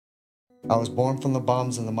I was born from the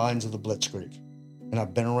bombs and the mines of the Blitzkrieg, and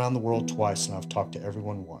I've been around the world twice and I've talked to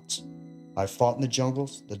everyone once. I've fought in the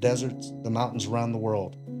jungles, the deserts, the mountains around the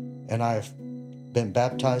world, and I have been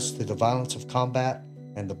baptized through the violence of combat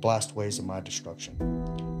and the blast waves of my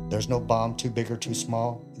destruction. There's no bomb too big or too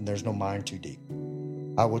small, and there's no mine too deep.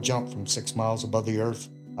 I will jump from 6 miles above the earth.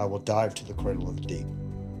 I will dive to the cradle of the deep.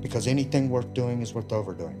 Because anything worth doing is worth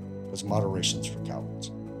overdoing, because moderation's for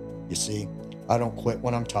cowards. You see, I don't quit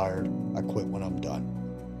when I'm tired. I quit when I'm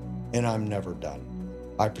done. And I'm never done.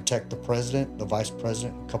 I protect the president, the vice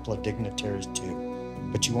president, and a couple of dignitaries too.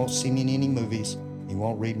 But you won't see me in any movies. You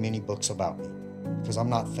won't read many books about me. Because I'm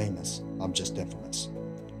not famous. I'm just infamous.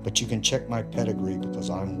 But you can check my pedigree because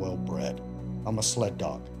I'm well bred. I'm a sled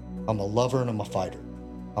dog. I'm a lover and I'm a fighter.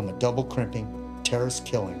 I'm a double crimping, terrorist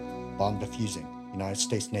killing, bomb defusing, United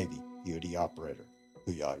States Navy, EOD operator.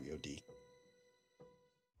 Booyah, EOD.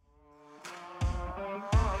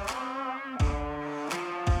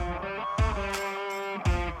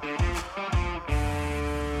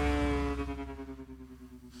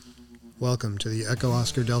 Welcome to the Echo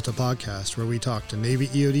Oscar Delta podcast, where we talk to Navy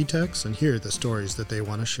EOD techs and hear the stories that they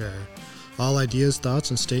want to share. All ideas,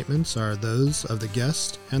 thoughts, and statements are those of the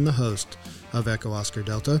guest and the host of Echo Oscar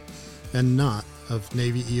Delta, and not of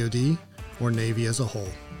Navy EOD or Navy as a whole.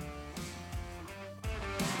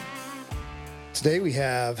 Today we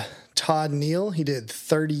have Todd Neal. He did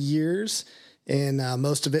 30 years, and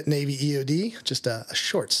most of it Navy EOD, just a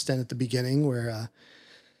short stint at the beginning where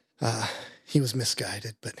he was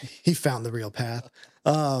misguided, but he found the real path.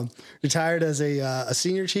 Retired as a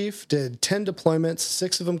senior chief, did 10 deployments,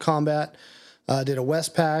 6 of them combat, did a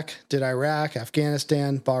Westpac, did Iraq,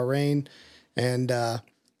 Afghanistan, Bahrain, and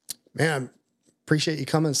man, appreciate you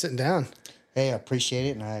coming and sitting down. Hey, I appreciate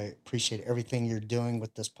it, and I appreciate everything you're doing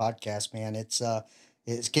with this podcast, man. It's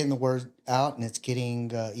getting the word out, and it's getting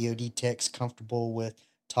EOD techs comfortable with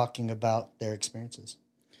talking about their experiences.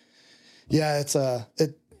 Yeah,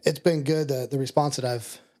 it's been good. The response that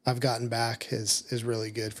I've gotten back is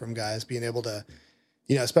really good from guys being able to,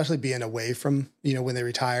 especially being away from, when they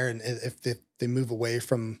retire and if they move away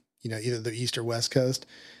from, either the East or West Coast,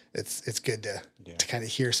 it's good to kind of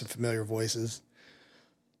hear some familiar voices.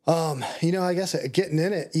 I guess getting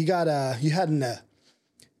in it, you had an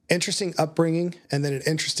interesting upbringing and then an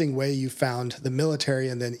interesting way you found the military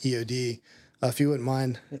and then EOD. If you wouldn't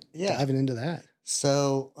mind diving into that.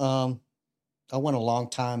 So, I went a long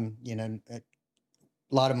time, a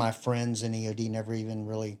lot of my friends in EOD never even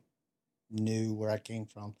really knew where I came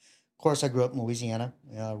from. Of course, I grew up in Louisiana,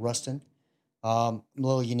 Ruston. A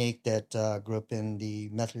little unique that I grew up in the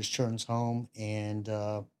Methodist Children's Home and,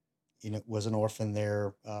 was an orphan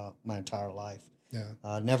there my entire life.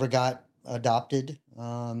 Yeah. Never got adopted.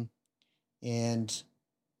 And when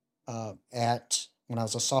I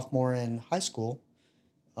was a sophomore in high school,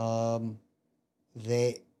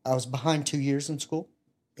 I was behind 2 years in school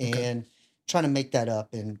and trying to make that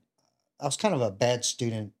up. And I was kind of a bad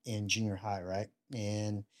student in junior high, right?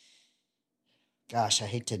 And gosh, I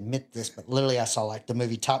hate to admit this, but literally I saw like the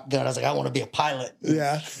movie Top Gun. I was like, I want to be a pilot.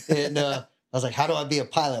 Yeah. And I was like, how do I be a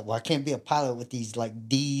pilot? Well, I can't be a pilot with these like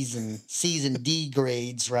D's and C's and D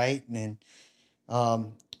grades, right? And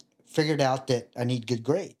then figured out that I need good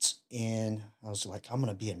grades. And I was like, I'm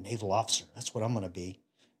going to be a naval officer. That's what I'm going to be.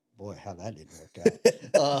 Boy, how that didn't work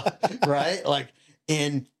out. Right? Like,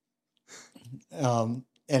 and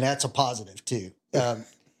that's a positive too.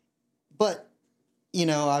 But,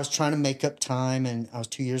 I was trying to make up time and I was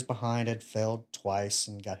 2 years behind. I'd failed twice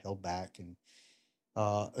and got held back. And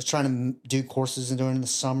I was trying to do courses during the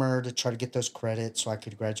summer to try to get those credits so I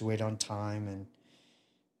could graduate on time. And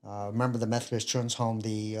I remember the Methodist Children's Home,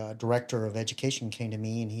 the director of education came to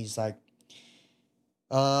me and he's like,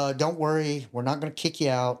 don't worry, we're not going to kick you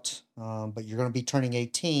out, but you're going to be turning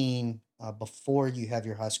 18 before you have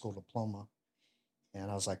your high school diploma.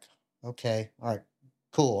 And I was like, okay, all right,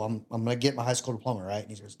 cool. I'm going to get my high school diploma, right? And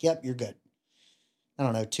he goes, yep, you're good. I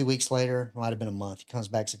don't know, 2 weeks later, it might have been a month. He comes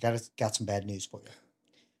back and says, got some bad news for you.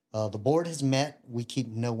 The board has met. We keep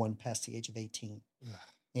no one past the age of 18.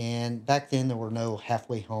 And back then there were no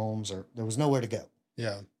halfway homes or there was nowhere to go.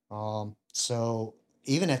 Yeah. So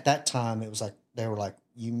even at that time, it was like, they were like,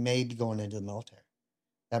 you may be going into the military.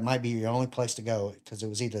 That might be your only place to go because it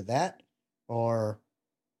was either that or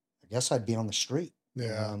I guess I'd be on the street.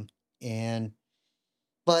 Yeah.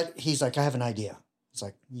 But he's like, I have an idea. He's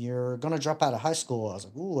like, you're going to drop out of high school. I was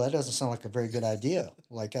like, ooh, that doesn't sound like a very good idea.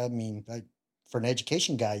 Like, I mean, for an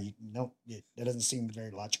education guy, that doesn't seem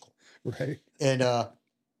very logical. Right. And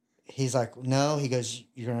he's like, no, he goes,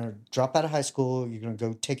 you're going to drop out of high school. You're going to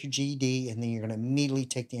go take your GED and then you're going to immediately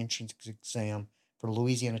take the entrance exam for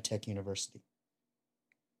Louisiana Tech University.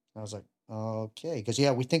 I was like, okay, because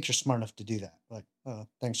yeah, we think you're smart enough to do that. Like,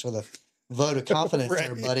 thanks for the vote of confidence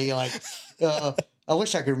there, Right. buddy. Like, uh, I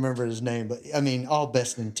wish I could remember his name, but I mean, all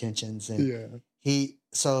best intentions. And Yeah.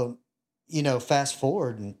 so, fast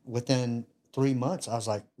forward, and within 3 months, I was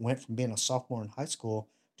like, went from being a sophomore in high school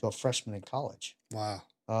to a freshman in college, Wow.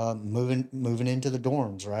 moving into the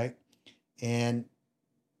dorms, right? And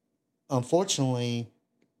unfortunately,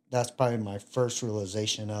 that's probably my first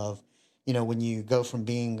realization of, when you go from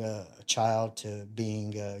being a child to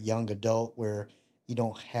being a young adult where you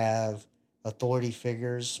don't have authority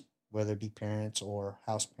figures, whether it be parents or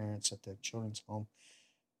house parents at the children's home,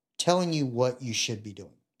 telling you what you should be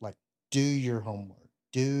doing. Like, do your homework,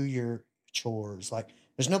 do your chores. Like,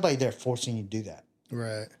 there's nobody there forcing you to do that.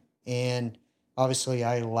 Right. And obviously,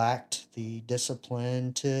 I lacked the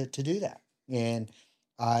discipline to do that. And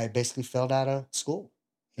I basically failed out of school.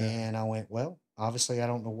 Yeah. And I went, well, obviously, I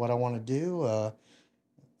don't know what I want to do.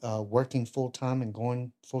 Working full time and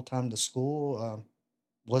going full time to school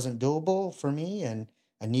wasn't doable for me. And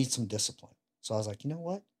I need some discipline. So I was like, you know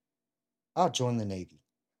what? I'll join the Navy.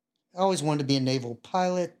 I always wanted to be a naval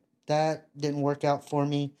pilot. That didn't work out for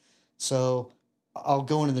me. So I'll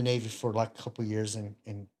go into the Navy for like a couple years and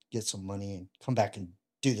get some money and come back and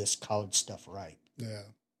do this college stuff right. Yeah.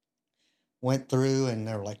 Went through and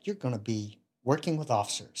they're like, you're going to be working with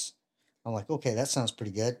officers. I'm like, okay, that sounds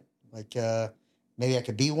pretty good. Like, maybe I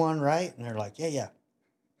could be one, right? And they're like, yeah, yeah,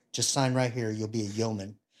 just sign right here. You'll be a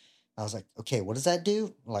yeoman. I was like, okay, what does that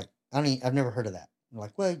do? I'm like, I've never heard of that. I'm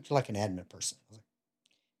like, well, you're like an admin person. I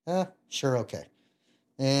was like, sure, okay.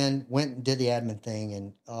 And went and did the admin thing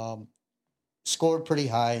and scored pretty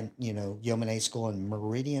high in, Yeoman A school in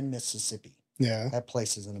Meridian, Mississippi. Yeah. That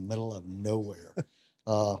place is in the middle of nowhere.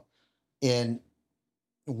 Uh, and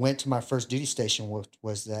went to my first duty station, which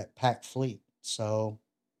was that Pack Fleet. So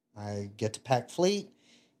I get to Pack Fleet,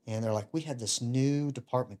 and they're like, we had this new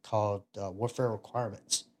department called Warfare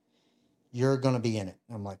Requirements. You're going to be in it.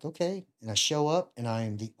 And I'm like, okay. And I show up, and I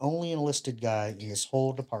am the only enlisted guy in this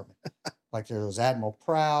whole department. Like, there was Admiral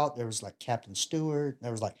Prout, there was like Captain Stewart,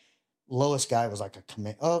 there was like lowest guy was like a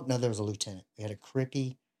command. Oh no, there was a lieutenant. We had a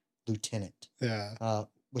crippy lieutenant, Yeah.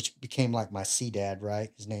 which became like my sea dad.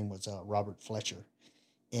 Right, his name was Robert Fletcher,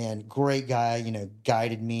 and great guy.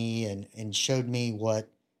 Guided me and showed me what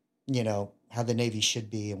how the Navy should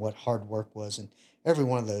be and what hard work was. And every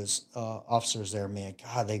one of those officers there, man,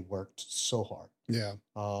 God, they worked so hard. Yeah.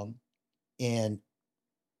 And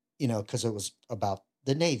because it was about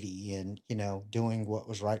the Navy and doing what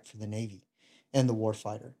was right for the Navy and the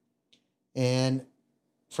warfighter. And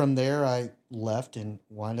from there, I left and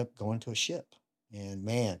wound up going to a ship. And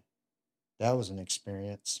man, that was an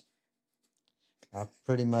experience. I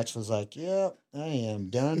pretty much was like, "Yep, I am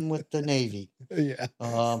done with the Navy." Yeah.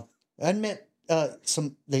 I met the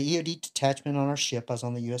EOD detachment on our ship. I was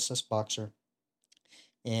on the USS Boxer,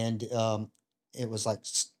 and it was like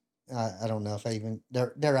I don't know if I even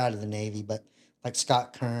they're out of the Navy, but like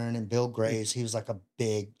Scott Kern and Bill Graves, he was like a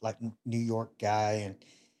big like New York guy, and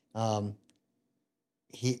um,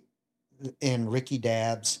 he and Ricky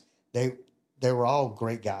Dabbs, they were all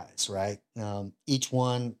great guys, right? Each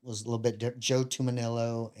one was a little bit different. Joe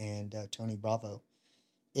Tumanello and Tony Bravo,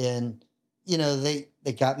 and they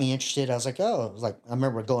got me interested. I was like, oh, I was like, I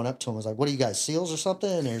remember going up to him. I was like, what are you guys, SEALs or something?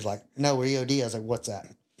 And he was like, no, we're EOD. I was like, what's that?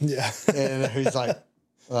 Yeah. And he's like,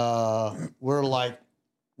 we're like,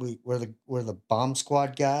 we're the bomb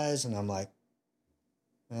squad guys, and I'm like,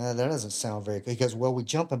 that doesn't sound very good. He goes, well, we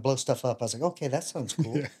jump and blow stuff up. I was like, okay, that sounds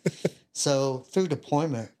cool. Yeah. So through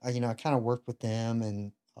deployment, I kind of worked with them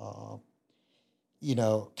and,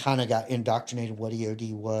 kind of got indoctrinated what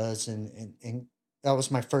EOD was. And that was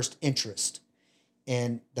my first interest.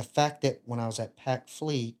 And the fact that when I was at Pac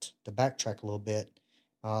Fleet, to backtrack a little bit,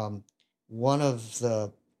 um, one of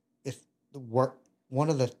the, if the work, one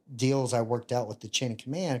of the deals I worked out with the chain of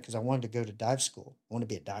command, because I wanted to go to dive school. I wanted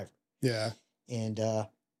to be a diver. Yeah. And,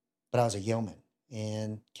 but I was a yeoman,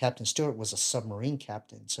 and Captain Stewart was a submarine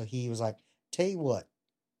captain. So he was like, "Tell you what,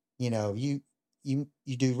 you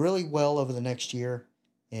do really well over the next year,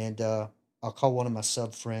 and I'll call one of my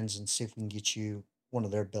sub friends and see if we can get you one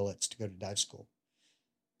of their billets to go to dive school."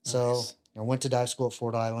 So Nice. I went to dive school at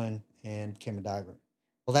Fort Island and became a diver.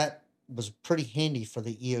 Well, that was pretty handy for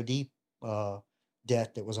the EOD uh,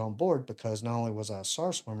 deck that was on board because not only was I a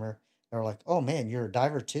SAR swimmer, they were like, "Oh man, you're a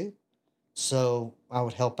diver too." So I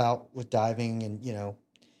would help out with diving and,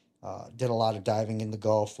 did a lot of diving in the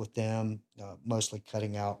Gulf with them, mostly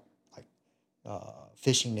cutting out like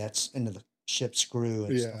fishing nets into the ship's screw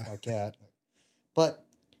and stuff Yeah. like that. But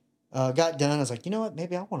got done. I was like, you know what?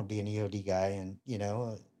 Maybe I want to be an EOD guy, and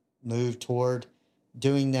moved toward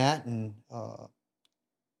doing that. And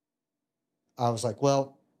I was like,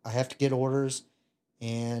 well, I have to get orders,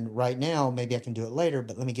 and right now maybe I can do it later,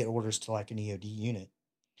 but let me get orders to like an EOD unit.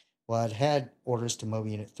 Well, I'd had orders to Mob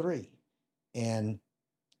Unit 3, and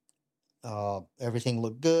everything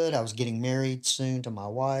looked good. I was getting married soon to my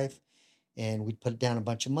wife, and we'd put down a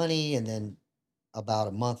bunch of money. And then about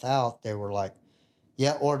a month out, they were like,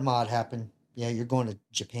 yeah, Ord Mod happened. Yeah, you're going to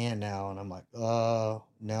Japan now. And I'm like, no,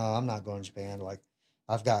 I'm not going to Japan. Like,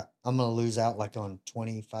 I'm going to lose out like on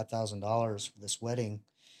 $25,000 for this wedding.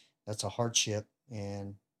 That's a hardship.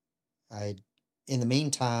 And I, in the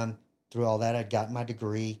meantime, through all that, I'd gotten my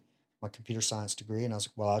degree, my computer science degree. And I was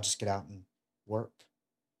like, well, I'll just get out and work.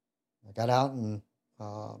 I got out and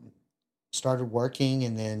um, started working,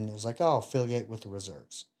 and then it was like, oh, I'll affiliate with the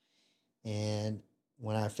reserves. And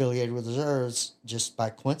when I affiliated with reserves, just by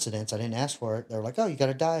coincidence, I didn't ask for it. They were like, oh, you got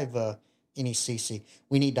to dive NECC.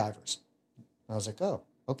 We need divers. And I was like, oh,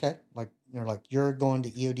 okay. Like, they're like, you're going to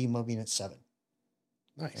EOD Mob Unit 7.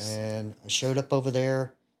 Nice. And I showed up over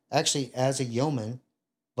there actually as a yeoman,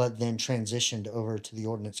 but then transitioned over to the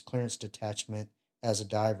Ordnance Clearance Detachment as a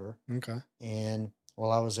diver. Okay. And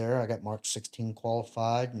while I was there, I got Mark 16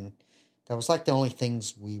 qualified. And that was like the only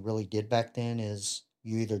things we really did back then is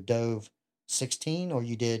you either dove 16 or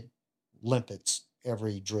you did limpets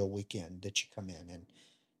every drill weekend that you come in.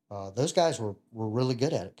 And those guys were really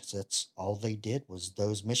good at it because that's all they did was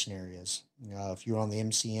those mission areas. If you were on the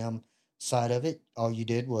MCM side of it, all you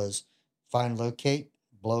did was find, locate,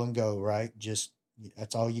 blow and go, right? Just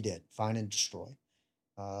that's all you did, find and destroy.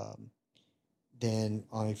 Um, then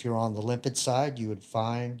if you're on the limpid side, you would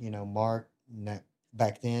find, Mark,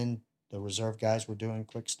 back then, the reserve guys were doing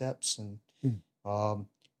quick steps, and Hmm.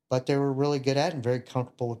 but they were really good at it and very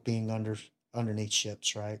comfortable with being underneath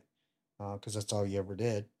ships, right? Because that's all you ever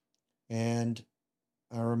did. And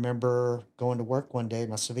I remember going to work one day,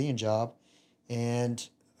 my civilian job, and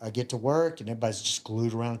I get to work and everybody's just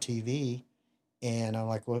glued around TV. And I'm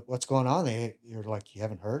like, what's going on? You're like, you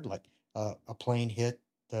haven't heard? Like, a plane hit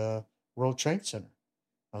the World Trade Center.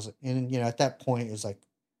 I was like, and at that point, it was like,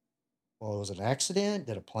 well, it was an accident.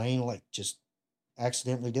 Did a plane like just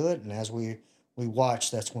accidentally do it? And as we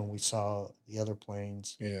watched, that's when we saw the other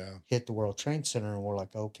planes Yeah. hit the World Trade Center, and we're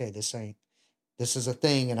like, okay, this is a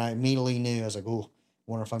thing. And I immediately knew. I was like, oh,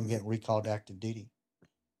 wonder if I'm getting recalled to active duty.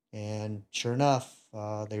 And sure enough,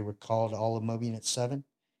 they recalled all of Moby Unit 7,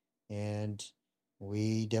 and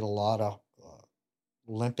we did a lot of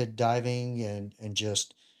limpid diving and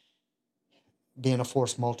just being a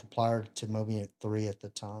force multiplier to Moby Unit 3 at the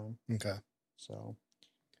time. Okay. So,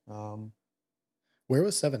 um, Where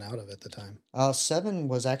was 7 out of at the time? 7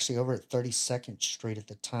 was actually over at 32nd Street at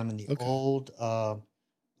the time in the Okay. old,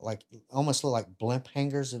 like almost looked like blimp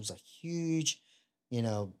hangars. It was a huge, you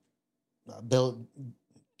know, build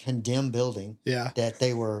condemned building Yeah. that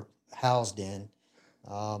they were housed in.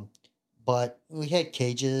 Um, but we had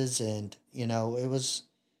cages, and it was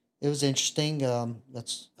interesting.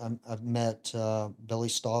 I've met Billy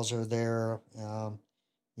Stalzer there.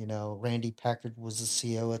 Randy Packard was the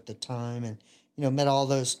CEO at the time, and met all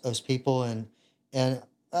those people, and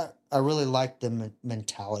I really liked the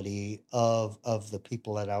mentality of the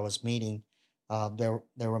people that I was meeting.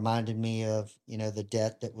 They reminded me of the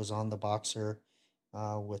debt that was on the Boxer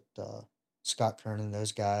with Scott Kern and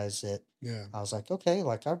those guys. That Yeah. I was like, okay,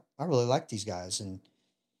 like I really like these guys, and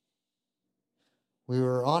we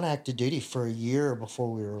were on active duty for a year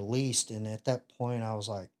before we were released. And at that point, I was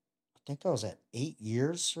like, I think I was at 8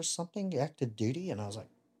 years or something active duty. And I was like,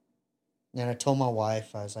 and I told my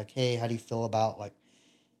wife, I was like, hey, how do you feel about like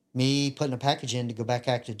me putting a package in to go back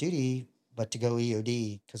active duty, but to go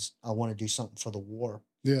EOD because I want to do something for the war.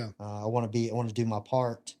 Yeah. I want to do my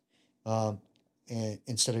part, um, and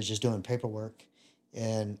instead of just doing paperwork.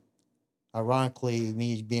 And ironically,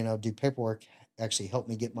 me being able to do paperwork actually helped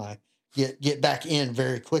me get back in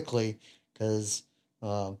very quickly because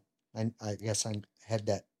um, I guess I had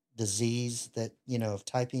that disease that of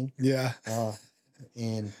typing, Yeah.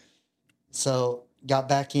 and so got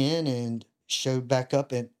back in and showed back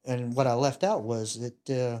up, and what I left out was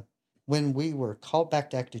that when we were called back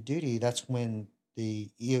to active duty, that's when the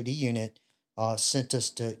EOD unit sent us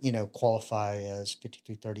to qualify as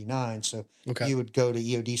 5339. So Okay. you would go to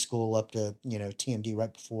EOD school up to TMD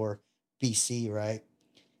right before BC, right?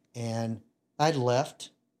 And I'd left,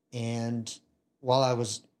 and while I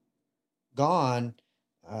was gone,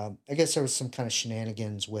 I guess there was some kind of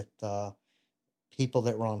shenanigans with people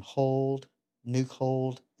that were on hold, nuke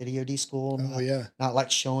hold at EOD school, Oh, not yeah. not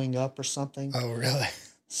like showing up or something. Oh, really?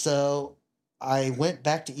 So I went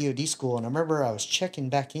back to EOD school, and I remember I was checking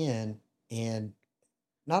back in, and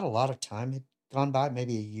not a lot of time had gone by.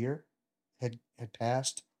 Maybe a year had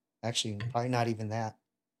passed. Actually, probably not even that.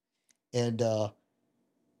 And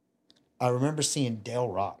I remember seeing Dale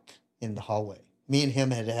Rock in the hallway. Me and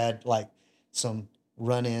him had like some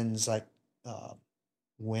run-ins, like uh,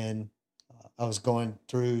 when I was going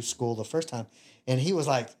through school the first time, and he was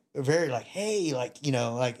like very like, "Hey," like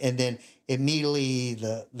like, and then immediately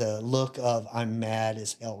the look of "I'm mad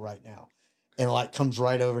as hell right now," and like comes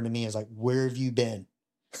right over to me. Is like, "Where have you been?"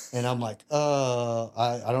 And I'm like,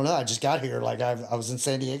 I don't know. I just got here. Like I was in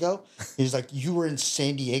San Diego. He's like, "You were in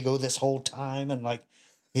San Diego this whole time," and like,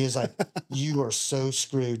 he's like, "You are so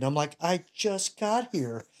screwed." And I'm like, "I just got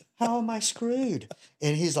here. How am I screwed?"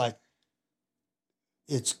 And he's like,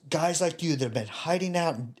 "It's guys like you that have been hiding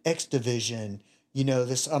out in X division.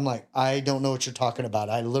 This." I'm like, "I don't know what you're talking about.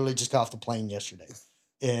 I literally just got off the plane yesterday."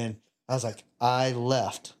 And I was like, "I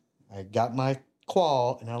left. I got my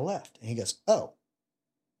qual and I left." And he goes, "Oh,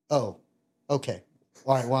 okay.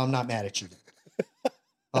 All right. Well, I'm not mad at you then."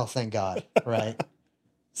 Oh, thank God. Right.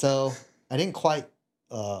 So I didn't quite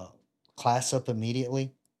uh, class up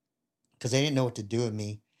immediately because they didn't know what to do with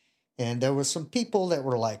me. And there were some people that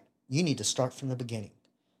were like, "You need to start from the beginning."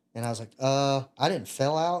 And I was like, I didn't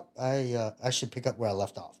fail out. I should pick up where I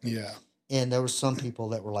left off." Yeah. And there were some people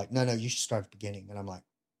that were like, "No, you should start at the beginning." And I'm like,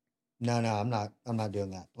 "No, I'm not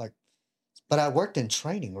doing that." Like, but I worked in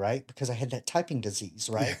training, right? Because I had that typing disease,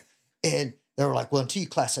 Yeah. right? And they were like, "Well, until you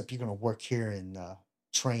class up, you're going to work here in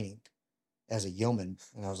training as a yeoman."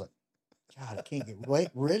 And I was like, "God, I can't get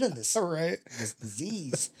rid of All right. this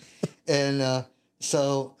disease." And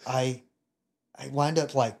so I wind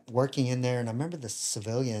up like working in there, and I remember the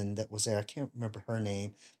civilian that was there. I can't remember her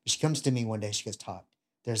name, but she comes to me one day. She goes, "Todd,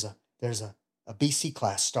 there's a BC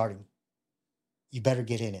class starting. You better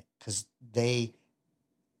get in it because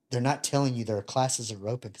they're not telling you their classes are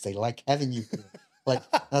open because they like having you here." Like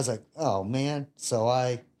I was like, "Oh man!" So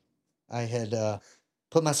I had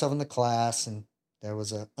put myself in the class, and there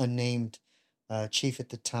was a unnamed chief at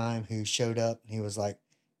the time who showed up, and he was like,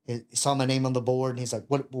 he saw my name on the board, and he's like,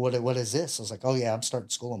 "What is this?" I was like, "Oh yeah, I'm starting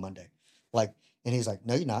school on Monday." Like, and he's like,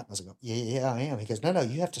 "No, you're not." I was like, "Yeah, I am." He goes, "No,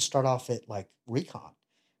 you have to start off at like recon."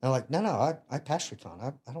 And I'm like, "No, I passed recon.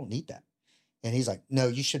 I don't need that." And he's like, "No,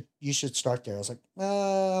 you should start there." I was like,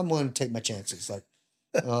 I'm willing to take my chances." Like,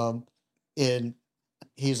 um, and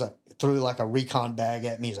he's like threw like a recon bag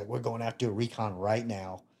at me. He's like, "We're going out to do a recon right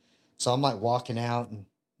now." So I'm like walking out, and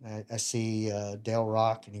I see Dale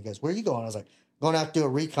Rock, and he goes, "Where are you going?" I was like, "Going out to do a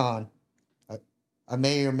recon. I, I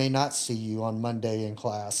may or may not see you on Monday in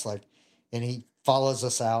class." Like, and he follows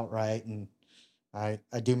us out, right? And I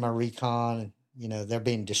do my recon, and they're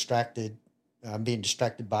being distracted. I'm being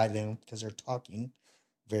distracted by them because they're talking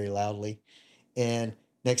very loudly. And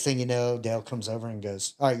next thing you know, Dale comes over and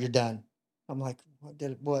goes, "All right, you're done." I'm like, "What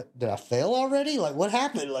did I fail already? Like, what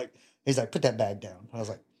happened?" Like, he's like, "Put that bag down."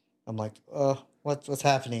 I'm like, what's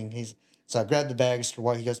happening?" So I grabbed the bag.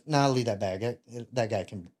 He goes, "No, leave that bag. That guy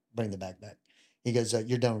can bring the bag back." He goes,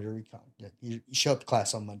 "You're done with your recon. Yeah, you show up to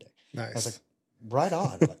class on Monday." I was like, Nice. "Right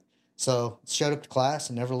on." Like, so showed up to class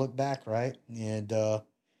and never looked back, right? And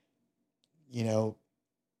you know,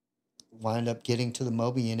 wind up getting to the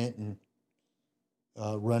Moby unit and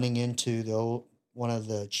running into one of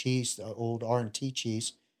the chiefs, the old R&T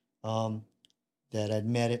chiefs, um, that I'd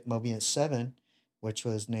met at Mobius 7, which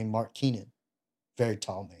was named Mark Keenan. Very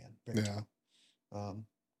tall man, very Yeah. tall. Um,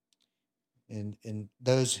 and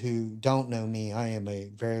those who don't know me, I am a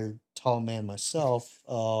very tall man myself.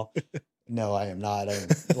 No, I am not. I am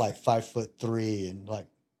like 5'3" and like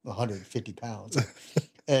 150 pounds.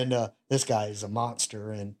 And this guy is a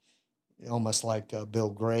monster, and almost like Bill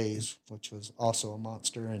Gray's, which was also a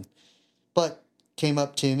monster. And but came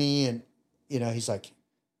up to me, and he's like,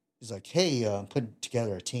 "Hey, I'm putting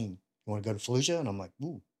together a team. You want to go to Fallujah?" And I'm like,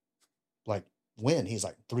 "Ooh, like when?" He's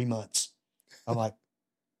like, "3 months." I'm like,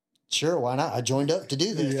 "Sure, why not? I joined up to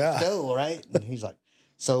do this. Let's Yeah. go, right?" And he's like,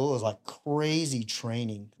 so it was like crazy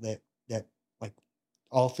training that like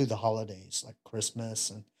all through the holidays, like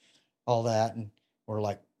Christmas and all that. And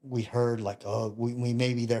we heard like, "Oh, we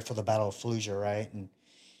may be there for the Battle of Fallujah," right? And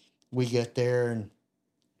we get there, and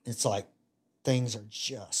it's like things are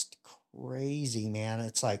just crazy, man.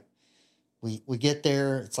 It's like we get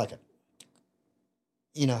there. It's like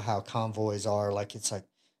how convoys are. Like it's like,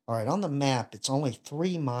 all right, on the map, it's only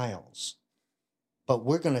 3 miles, but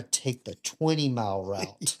we're gonna take the 20-mile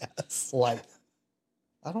route. Yes. Like,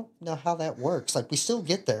 I don't know how that works. Like we still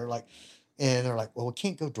get there, like, and they're like, "Well, we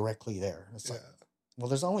can't go directly there." And it's Yeah. like, well,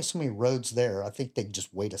 there's only so many roads there. I think they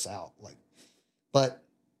just wait us out. Like, but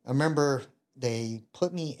I remember. they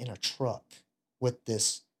put me in a truck with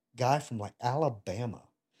this guy from like Alabama,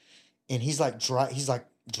 and he's like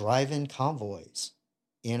driving convoys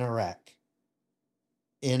in Iraq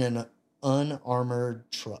in an unarmored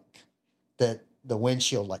truck that the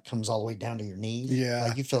windshield like comes all the way down to your knees. Yeah.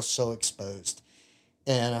 Like you feel so exposed.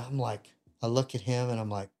 And I'm like, I look at him and I'm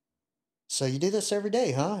like, so you do this every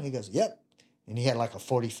day, huh? And he goes, yep. And he had like a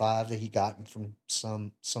 45 that he gotten from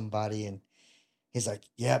somebody, and he's like,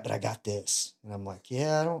 yeah, but I got this. And I'm like,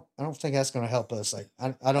 yeah, I don't think that's gonna help us. Like,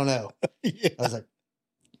 I don't know. I Yeah. was like,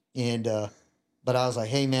 and but I was like,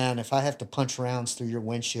 hey man, if I have to punch rounds through your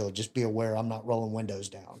windshield, just be aware I'm not rolling windows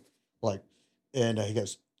down. Like, and he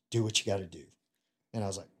goes, do what you got to do. And I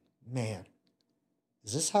was like, man,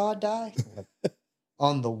 is this how I die? Like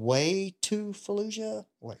on the way to Fallujah?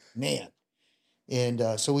 Like, man.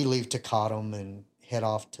 And so we leave Taqadum and head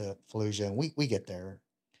off to Fallujah, and we get there.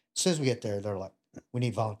 As soon as we get there, they're like, we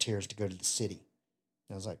need volunteers to go to the city.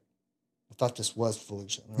 And I was like, I thought this was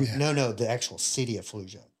Fallujah. And they're like, Yeah. no, the actual city of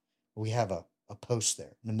Fallujah. We have a post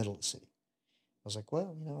there in the middle of the city. I was like,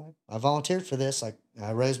 well, I volunteered for this. Like,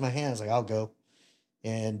 I raised my hand. I was like, I'll go.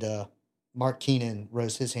 And Mark Keenan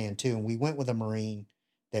rose his hand too. And we went with a Marine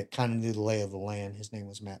that kind of knew the lay of the land. His name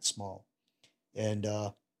was Matt Small. And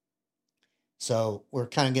so we're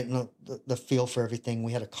kind of getting the feel for everything.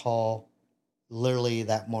 We had a call literally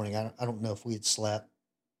that morning. I don't know if we had slept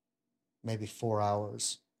maybe 4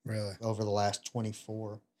 hours Really. over the last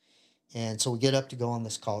 24. And so we get up to go on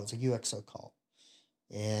this call. It's a UXO call.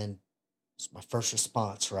 And it's my first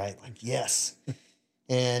response, right? Like, yes.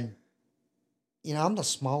 And, I'm the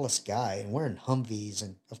smallest guy, and we're in Humvees.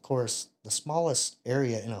 And of course, the smallest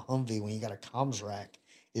area in a Humvee when you got a comms rack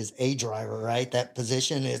is a driver, right? That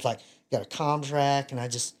position is like, you got a comms rack. And I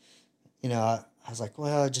was like,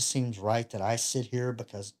 well, it just seems right that I sit here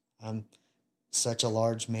because I'm such a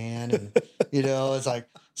large man. And, it's like,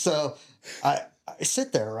 so I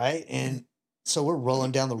sit there, right? And so we're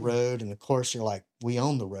rolling down the road. And of course, you're like, we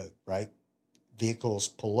own the road, right? Vehicles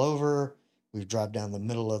pull over. We drive down the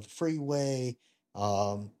middle of the freeway.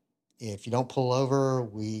 Um, if you don't pull over,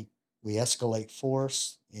 we escalate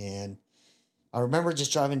force. And I remember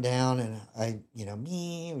just driving down, and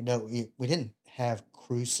we didn't have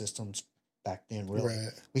cruise systems back then. Really, Right.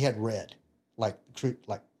 we had red, like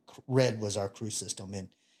red was our cruise system, and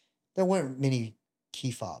there weren't many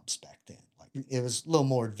key fobs back then. Like it was a little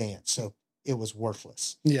more advanced, so it was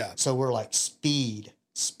worthless. Yeah. So we're like speed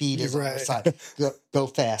You're is on our right. side. Go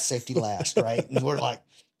fast, safety last, right? And we're like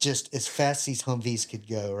just as fast as these Humvees could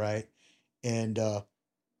go, right? And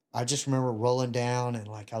I just remember rolling down, and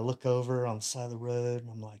like I look over on the side of the road, and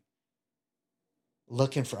I'm like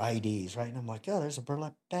looking for IDs, right? And I'm like, oh, there's a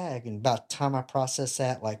burlap bag. And about the time I process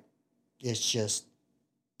that, like it's just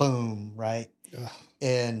boom, right? Ugh.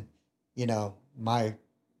 And my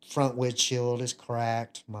front windshield is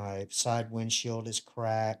cracked, my side windshield is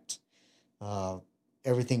cracked, uh,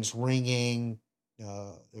 everything's ringing.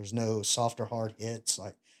 There's no soft or hard hits.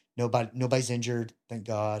 Like nobody's injured, thank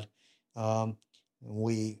God.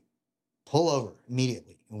 We pull over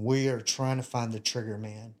immediately, and we are trying to find the trigger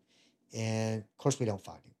man, and of course we don't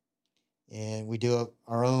find him. And we do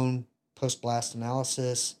our own post blast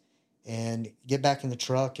analysis, and get back in the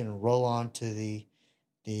truck and roll on to the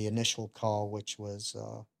initial call, which was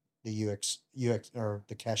the UX or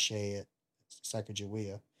the cache at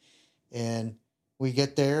Sacagawea. And we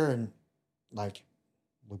get there, and like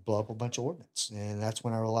we blow up a bunch of ordnance. And that's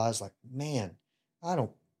when I realized, like, man,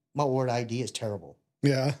 my word ID is terrible.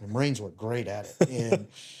 Yeah. The Marines were great at it. And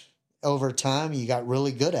over time, you got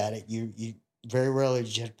really good at it. You very rarely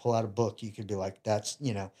did you have to pull out a book. You could be like, that's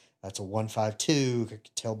a 152. I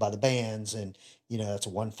could tell by the bands. And, that's a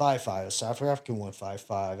 155, a South African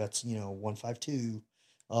 155. That's, 152.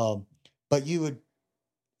 Um, but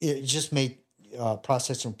it just made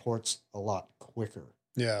processing reports a lot quicker.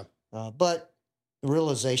 Yeah. But the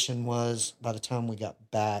realization was by the time we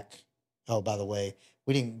got back, oh, by the way,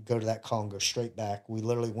 we didn't go to that call and go straight back. We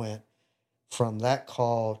literally went from that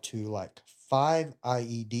call to like 5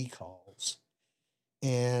 IED calls.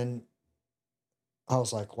 And I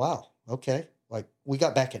was like, wow, okay. Like we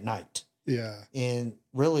got back at night. Yeah. And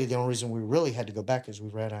really the only reason we really had to go back is we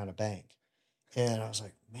ran out of bank. And I was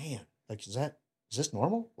like, man, like, is this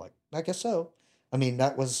normal? Like, I guess so. I mean,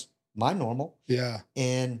 that was my normal. Yeah.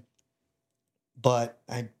 But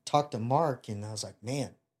I talked to Mark, and I was like,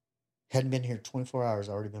 man, hadn't been here 24 hours,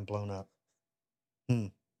 already been blown up.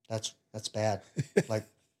 That's bad. Like,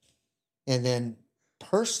 and then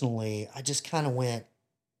personally, I just kind of went,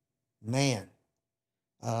 man,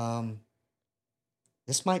 um,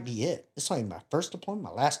 this might be it. This might be my first deployment,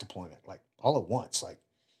 my last deployment, like all at once. Like,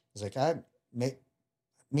 it's like may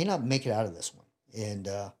not make it out of this one.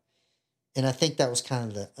 And I think that was kind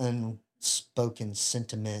of the unspoken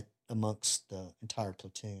sentiment amongst the entire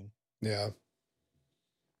platoon. Yeah.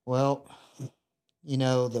 Well,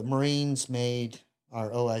 the Marines made our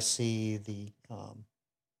OIC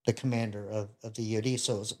the commander of the EOD,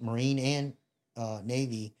 so it was Marine and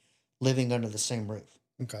Navy living under the same roof.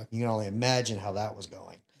 Okay. You can only imagine how that was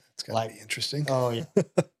going. It's got to be interesting. Oh yeah,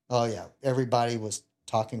 oh yeah. Everybody was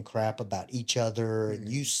talking crap about each other, and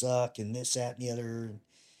you suck, and this, that, and the other. And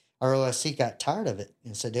our OSC got tired of it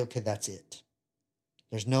and said, "Okay, that's it.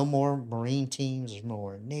 There's no more Marine teams. There's no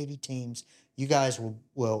more Navy teams. You guys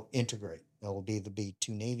will integrate. There will either be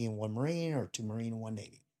 2 Navy and 1 Marine, or 2 Marine and 1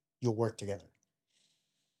 Navy. You'll work together."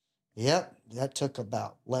 Yep, that took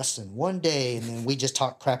about less than 1 day, and then we just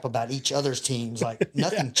talked crap about each other's teams. Like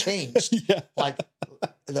nothing changed. Yeah. Like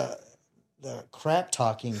the crap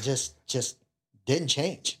talking just didn't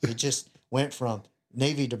change. It just went from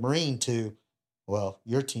Navy to Marine to, well,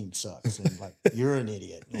 your team sucks, and like you're an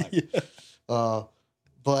idiot. Like,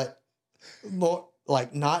 but more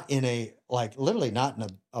like not in a like literally not in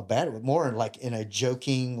a bad way, more in like in a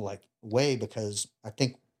joking like way, because I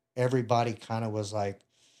think everybody kind of was like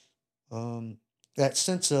that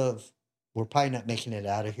sense of we're probably not making it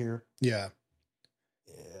out of here. Yeah.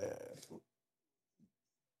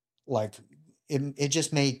 Like it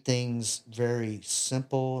just made things very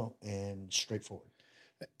simple and straightforward.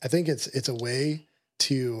 I think it's a way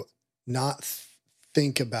to not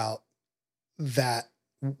think about that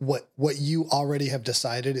what you already have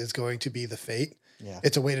decided is going to be the fate. Yeah.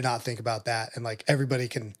 It's a way to not think about that, and like everybody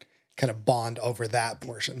can kind of bond over that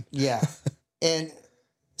portion. Yeah. And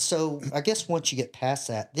so I guess once you get past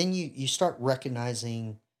that, then you start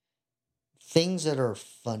recognizing things that are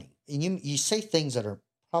funny. And you say things that are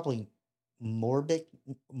probably morbid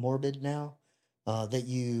now,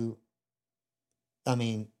 that I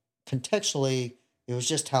mean, contextually, it was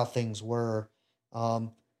just how things were.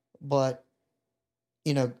 But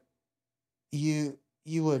you know, you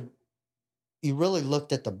you would you really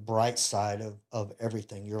looked at the bright side of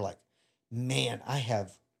everything. You're like, man, I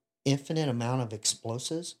have infinite amount of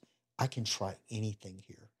explosives. I can try anything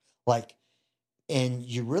here. Like, and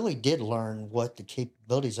you really did learn what the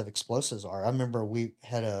capabilities of explosives are. I remember we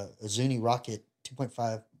had a Zuni rocket,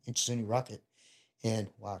 2.5-inch Zuni rocket, and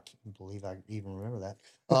wow, I can't believe I even remember that.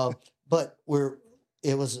 But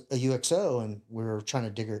it was a UXO, and we were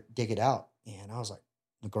trying to dig it out, and I was like,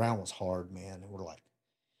 the ground was hard, man, and we're like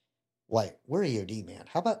we're EOD, man.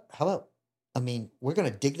 How about? I mean, we're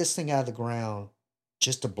gonna dig this thing out of the ground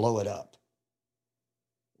just to blow it up.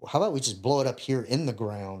 How about we just blow it up here in the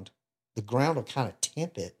ground? The ground will kind of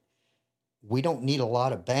temp it. We don't need a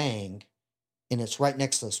lot of bang, and it's right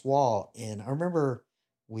next to this wall. And I remember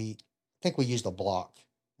I think we used a block,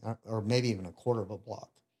 or maybe even a quarter of a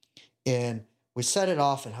block, and we set it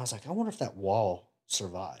off. And I was like, I wonder if that wall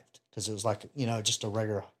survived, because it was like just a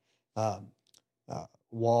regular um,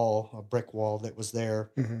 wall, a brick wall that was there,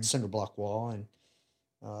 Mm-hmm. cinder block wall, and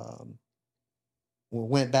um, we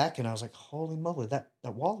went back, and I was like, holy moly, that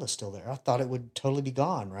wall is still there. I thought it would totally be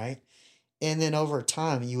gone, right? And then over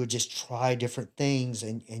time, you would just try different things,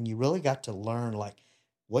 and you really got to learn like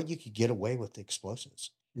what you could get away with the explosives.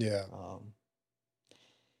 Yeah. Um,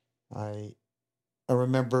 I I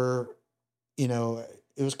remember, it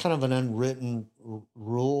was kind of an unwritten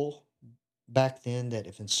rule back then that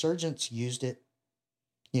if insurgents used it,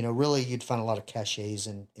 really you'd find a lot of caches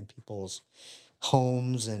in people's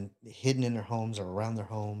homes, and hidden in their homes or around their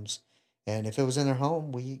homes. And if it was in their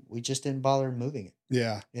home, we just didn't bother moving it.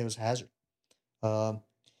 Yeah. It was a hazard. Um,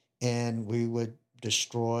 and we would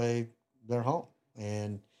destroy their home.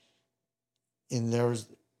 And there was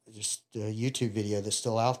just a YouTube video that's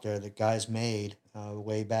still out there that guys made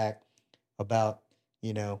way back about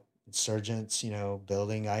insurgents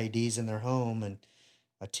building IEDs in their home, and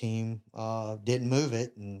a team didn't move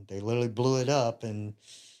it, and they literally blew it up, and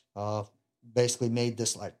uh, basically made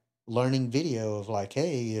this like learning video of like,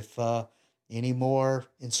 hey, if any more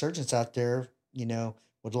insurgents out there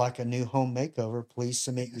would like a new home makeover, please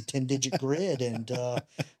submit your 10-digit grid, and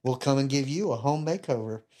we'll come and give you a home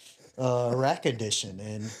makeover rack edition.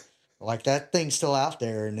 And like that thing's still out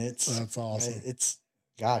there, and That's awesome. it's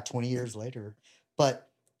God, 20 years later. But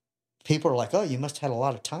people are like, oh, you must have had a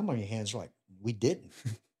lot of time on your hands. We're like, we didn't.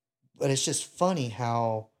 But it's just funny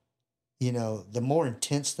how the more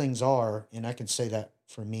intense things are, and I can say that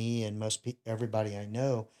for me and everybody I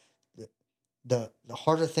know, the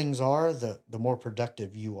harder things are, the more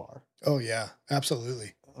productive you are. Oh yeah,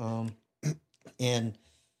 absolutely. Um, and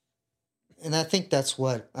and I think that's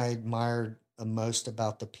what I admired most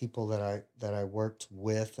about the people that I worked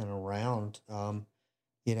with and around.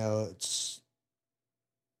 It's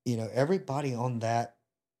everybody on that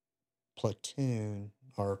platoon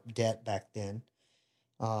or det back then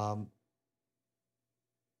um,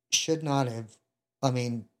 should not have. I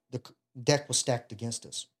mean, deck was stacked against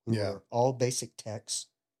us. We Yeah. were all basic techs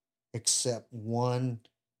except one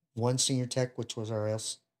senior tech, which was our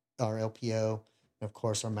LPO, and of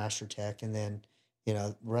course our master tech, and then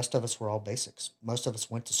the rest of us were all basics. Most of us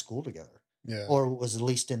went to school together, Yeah. or was at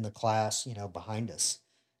least in the class, behind us.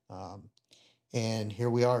 Um, and here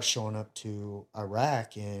we are showing up to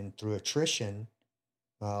Iraq, and through attrition,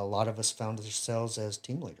 a lot of us found ourselves as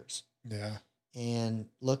team leaders. Yeah. And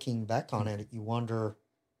looking back on it, you wonder.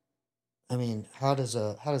 I mean, how does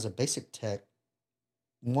a basic tech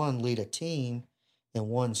one lead a team and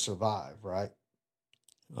one survive, right?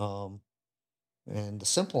 Um, and the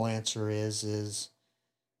simple answer is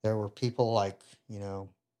there were people like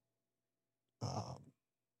um,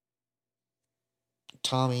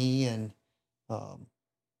 Tommy and um,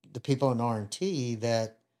 the people in R&T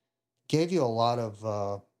that gave you a lot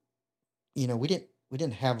of we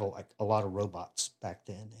didn't have like a lot of robots back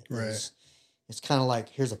then. Right. It's kind of like,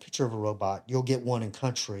 here's a picture of a robot, you'll get one in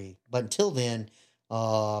country, but until then,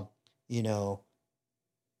 uh, you know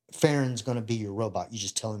Farron's going to be your robot. You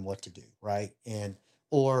just tell him what to do, right? And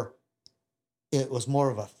or it was more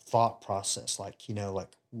of a thought process, like like,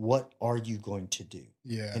 what are you going to do,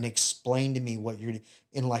 Yeah. and explain to me what you're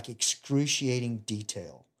in like excruciating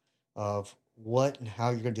detail of what and how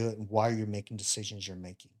you're going to do it and why you're making decisions you're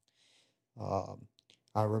making. Um,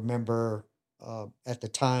 I remember at the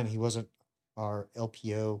time he wasn't our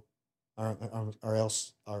LPO, our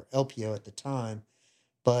LPO at the time,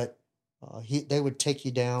 but they would take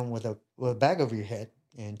you down with a bag over your head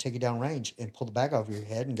and take you down range and pull the bag over your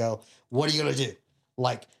head and go, "What are you gonna do?"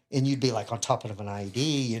 Like, and you'd be like on top of an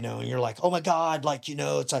IED, and you're like, "Oh my god!" Like,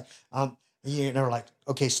 it's like, they're like,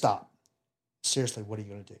 "Okay, stop. Seriously, what are you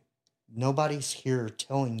gonna do?" Nobody's here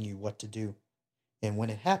telling you what to do, and when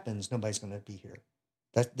it happens, nobody's gonna be here.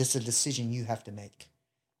 This is a decision you have to make.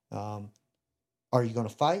 Um, are you gonna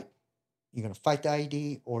fight? You're gonna fight the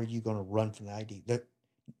IED, or are you gonna run from the IED?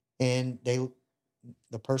 And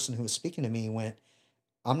the person who was speaking to me went,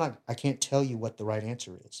 I can't tell you what the right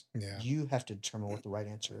answer is. Yeah. You have to determine what the right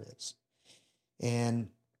answer is. And,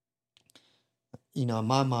 in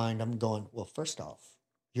my mind, I'm going, well, first off,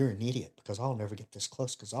 you're an idiot because I'll never get this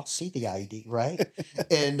close because I'll see the IED, right?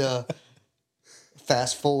 And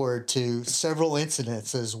fast forward to several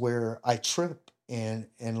incidences where I trip and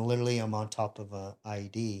literally I'm on top of a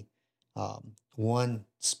IED. One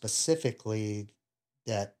specifically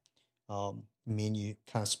that me and you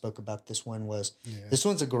kind of spoke about, Yeah. this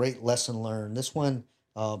one's a great lesson learned. This one,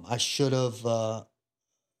 I should have,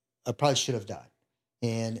 I probably should have died,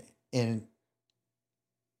 and and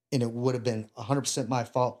and it would have been 100% my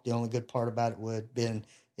fault. The only good part about it would have been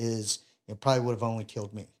is it probably would have only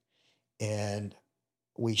killed me. And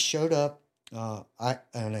we showed up on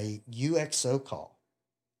a UXO call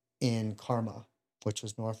in Karma, which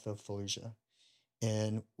was north of Fallujah,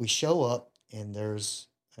 and we show up and there's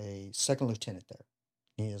a second lieutenant there.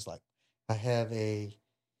 He is like, I have a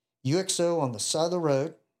UXO on the side of the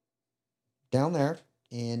road down there.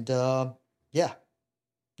 And yeah.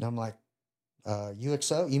 And I'm like,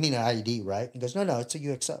 UXO? You mean an IED, right? He goes, no, it's a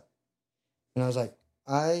UXO. And I was like,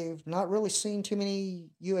 I've not really seen too many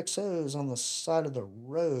UXOs on the side of the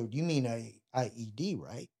road. You mean a IED,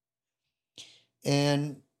 right?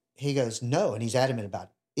 And he goes, no. And he's adamant about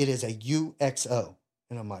it. It is a UXO.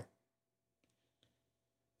 And I'm like,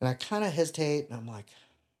 and I kind of hesitate. And I'm like,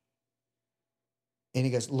 and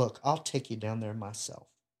he goes, look, I'll take you down there myself.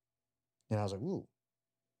 And I was like, ooh,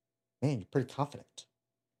 man, you're pretty confident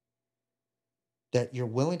that you're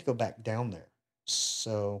willing to go back down there.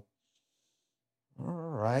 So, all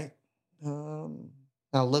right. Um,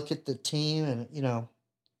 now look at the team, and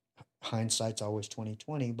hindsight's always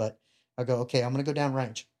 2020. But I go, okay, I'm gonna go down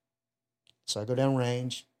range. So I go down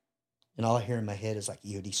range, and all I hear in my head is like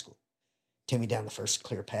EOD school. Take me down the first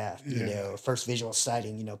clear path, Yeah. first visual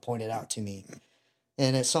sighting, pointed out to me.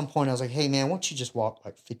 And at some point, I was like, hey man, why don't you just walk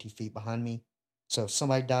like 50 feet behind me? So if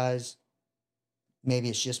somebody dies, maybe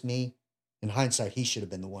it's just me. In hindsight, he should have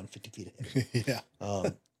been the one 50 feet ahead. Yeah.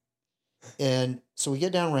 And so we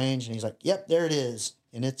get down range, and he's like, "Yep, there it is,"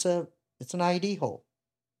 and it's an IED hole,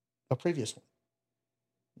 a previous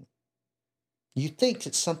one. You'd think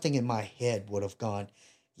that something in my head would have gone,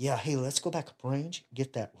 "Yeah, hey, let's go back up range,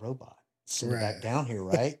 get that robot, send it back Right. down here,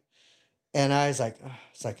 right?" And I was like, "Ugh,"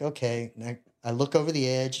 it's like, okay. And I look over the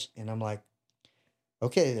edge, and I'm like,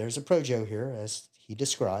 okay, there's a Projo here as he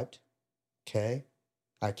described. Okay.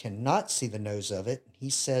 I cannot see the nose of it. He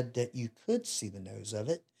said that you could see the nose of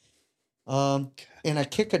it. Um, and I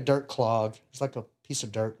kick a dirt clog. It's like a piece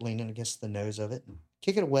of dirt leaning against the nose of it. And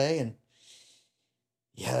kick it away, and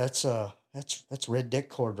yeah, that's red deck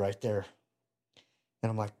cord right there. And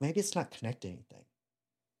I'm like, maybe it's not connecting anything.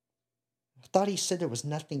 I thought he said there was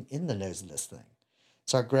nothing in the nose of this thing.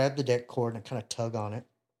 So I grabbed the deck cord and I kind of tug on it,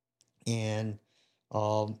 and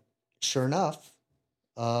um, sure enough,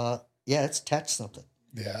 yeah, it's attached to something.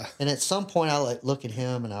 Yeah. And at some point, I like look at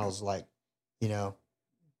him and I was like, you know,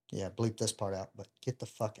 yeah, bleep this part out, but get the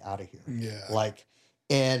fuck out of here. Yeah. Like,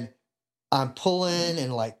 and I'm pulling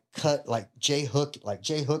and like cut like J hook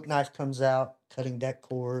knife comes out, cutting deck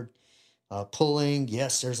cord, pulling.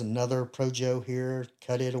 Yes, there's another Projo here.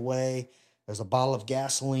 Cut it away. There's a bottle of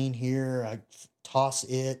gasoline here. I toss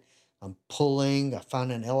it. I'm pulling. I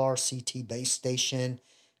found an LRCT base station,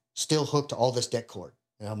 still hooked to all this deck cord.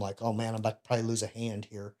 And I'm like, oh man, I'm about to probably lose a hand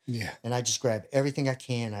here. Yeah. And I just grab everything I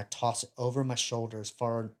can. I toss it over my shoulder as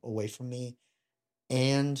far away from me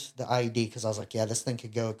and the IED because I was like, yeah, this thing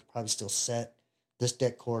could go. It could probably still set this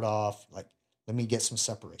deck cord off. Like, let me get some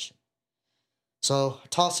separation. So I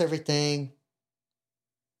toss everything.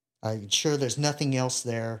 I ensure there's nothing else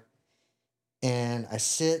there. And I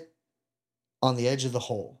sit on the edge of the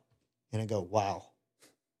hole and I go, wow,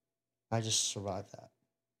 I just survived that.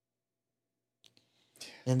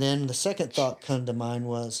 And then the second thought come to mind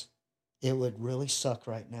was, it would really suck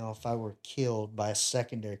right now if I were killed by a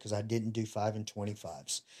secondary because I didn't do 5 and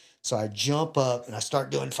 25s. So I jump up and I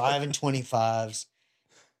start doing 5 and 25s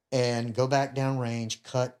and go back down range,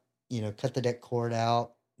 cut the deck cord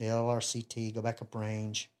out, the LRCT, go back up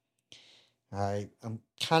range. I'm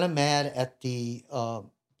kind of mad at the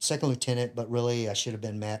second lieutenant, but really I should have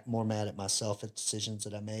been more mad at myself at decisions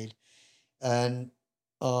that I made. And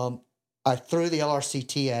um, I threw the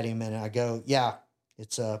LRCT at him and I go, yeah,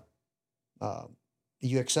 it's a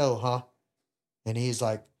UXO, huh? And he's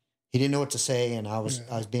like, he didn't know what to say, and I was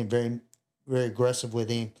being very, very aggressive with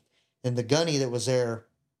him. And the gunny that was there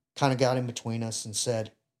kind of got in between us and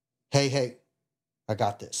said, hey, I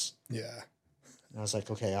got this. Yeah. And I was like,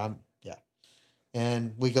 okay, yeah.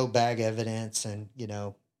 And we go bag evidence and,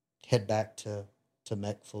 head back to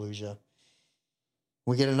Mech Fallujah.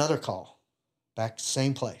 We get another call back to the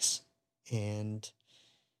same place. And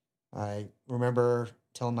I remember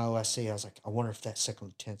telling my OSC, I was like, I wonder if that second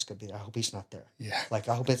lieutenant's gonna be there. I hope he's not there. Yeah. Like,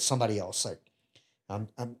 I hope it's somebody else. Like,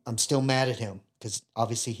 I'm still mad at him because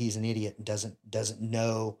obviously he's an idiot and doesn't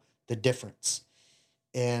know the difference.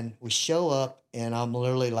 And we show up, and I'm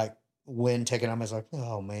literally like, wind taking on me. I was like,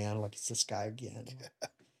 oh man, like it's this guy again. Yeah.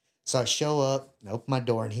 So I show up and open my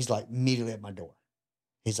door, and he's like immediately at my door.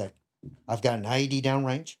 He's like, I've got an IED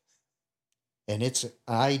downrange, and it's an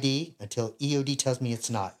IED until EOD tells me it's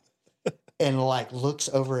not. And like looks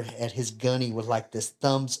over at his gunny with like this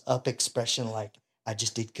thumbs up expression, like I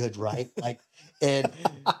just did good, right? Like, and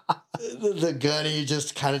the gunny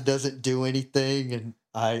just kind of doesn't do anything, and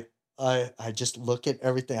I just look at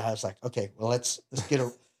everything. I was like, okay, well let's get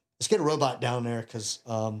a robot down there because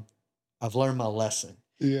I've learned my lesson.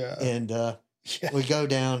 Yeah. And we go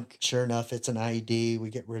down. Sure enough, it's an IED. We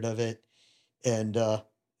get rid of it, and the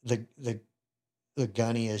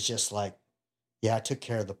gunny is just like, yeah, I took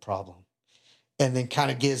care of the problem. And then kind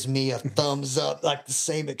of gives me a thumbs up, like the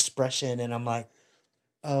same expression. And I'm like,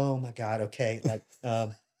 oh my God, okay. Like,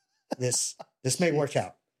 this may work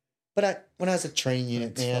out. But when I was a training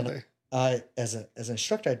unit, That's man, funny. as an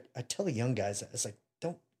instructor, I tell the young guys, it's like,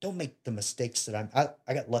 don't make the mistakes that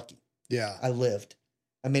I got lucky. Yeah. I lived.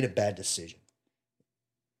 I made a bad decision.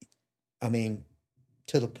 I mean,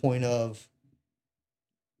 to the point of,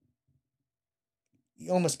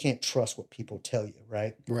 you almost can't trust what people tell you,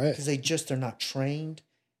 right? Right. Because they're not trained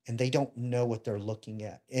and they don't know what they're looking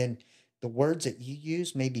at. And the words that you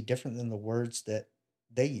use may be different than the words that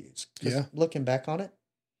they use. Yeah. Looking back on it,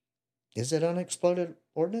 is it unexploded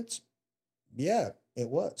ordnance? Yeah, it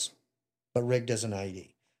was. But rigged as an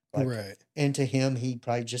IED. Like, right. And to him, he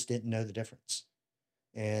probably just didn't know the difference.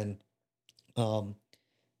 And,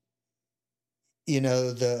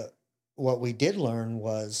 what we did learn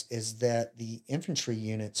is that the infantry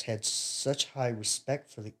units had such high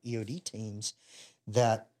respect for the EOD teams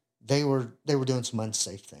that they were doing some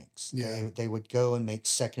unsafe things. Yeah. They would go and make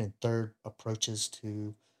second and third approaches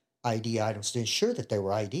to ID items to ensure that they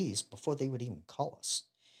were IDs before they would even call us.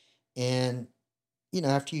 And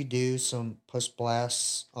after you do some post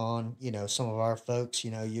blasts on some of our folks,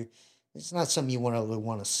 it's not something you really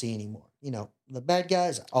want to see anymore. The bad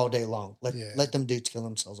guys all day long. Let them dudes kill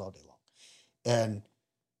themselves all day long. And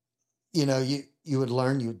you would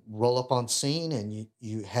learn, you'd roll up on scene and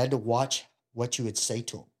you had to watch what you would say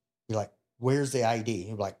to them. You're like, where's the ID?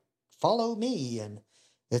 You're like, follow me. And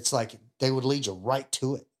it's like they would lead you right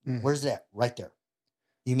to it. Mhm. Where's that? Right there.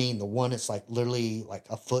 You mean the one that's like literally like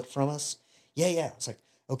a foot from us? Yeah, yeah. It's like,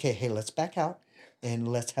 okay, hey, let's back out and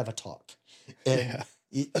let's have a talk. And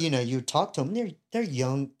Yeah. you talk to them. They're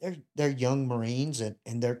young. They're young Marines, and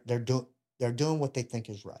they're doing what they think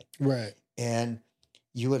is right. Right. And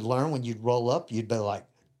you would learn when you'd roll up, you'd be like,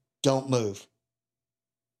 don't move.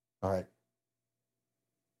 All right.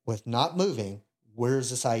 With not moving, where's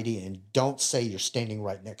this ID? And don't say you're standing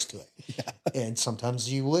right next to it. Yeah. And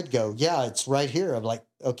sometimes you would go, yeah, it's right here. I'm like,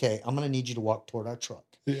 okay, I'm going to need you to walk toward our truck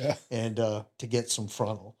Yeah. and to get some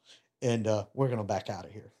frontal. And we're going to back out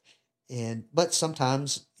of here. But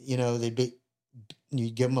sometimes,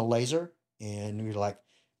 you'd give them a laser and you're like,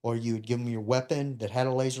 or you would give them your weapon that had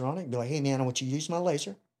a laser on it and be like, hey, man, I want you to use my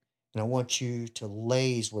laser and I want you to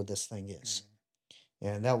laze where this thing is.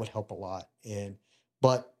 And that would help a lot.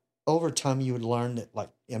 But over time, you would learn that, like,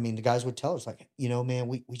 I mean, the guys would tell us, like, man,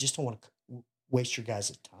 we just don't want to waste your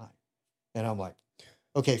guys' time. And I'm like,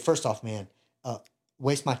 okay, first off, man, uh,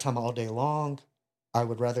 waste my time all day long. I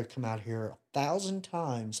would rather come out here 1,000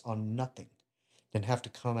 times on nothing than have to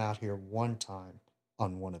come out here one time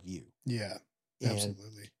on one of you Yeah. and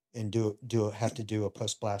Absolutely. have to do a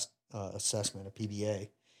post blast assessment, a PBA.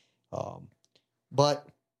 Um, but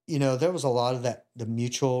there was a lot of that, the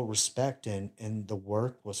mutual respect, and the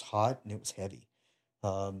work was hot and it was heavy.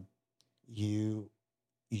 Um, you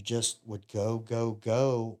you just would go, go,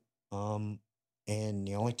 go. Um, and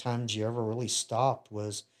the only times you ever really stopped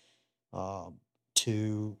was um,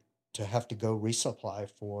 to have to go resupply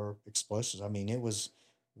for explosives. I mean,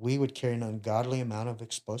 we would carry an ungodly amount of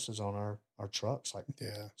explosives on our trucks, like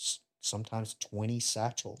Yeah. sometimes 20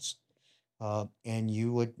 satchels. And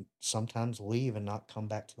you would sometimes leave and not come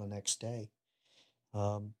back to the next day.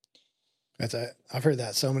 Um, I've heard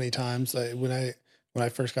that so many times. Like when I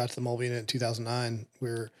first got to the mobile unit in 2009,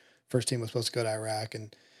 first team was supposed to go to Iraq,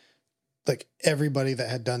 and like everybody that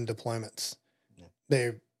had done deployments, yeah,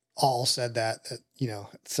 they all said that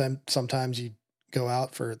sometimes you go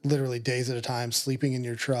out for literally days at a time, sleeping in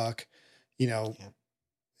your truck, you know,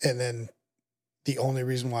 yeah, and then the only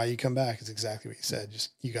reason why you come back is exactly what you said.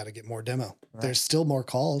 Just you got to get more demo. right. There's still more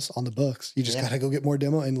calls on the books. You just Yeah, got to go get more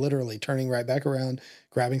demo and literally turning right back around,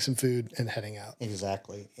 grabbing some food and heading out.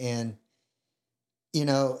 exactly. And,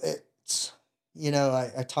 it's,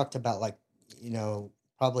 I talked about, like,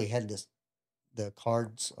 probably had the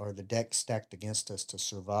cards or the deck stacked against us to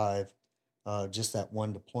survive just that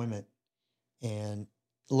one deployment. And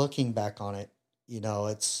looking back on it,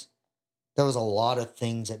 there was a lot of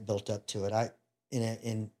things that built up to it. I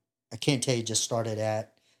can't tell you, just started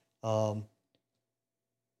um,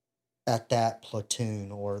 at that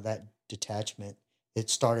platoon or that detachment. It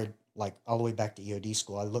started like all the way back to EOD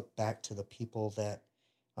school. I look back to the people that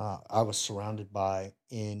I was surrounded by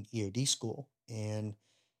in EOD school, and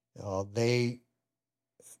uh, they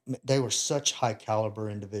they were such high caliber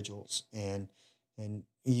individuals, and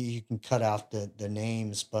you can cut out the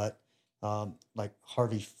names, but like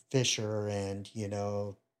Harvey Fisher and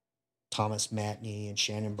Thomas Matney and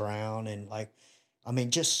Shannon Brown, and, like, I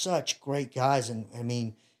mean, just such great guys. And I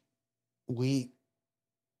mean, we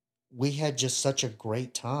we had just such a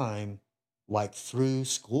great time, like, through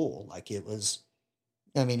school. Like, it was,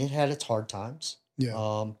 I mean, it had its hard times. Yeah.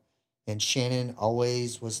 um and Shannon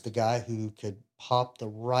always was the guy who could pop the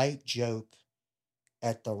right joke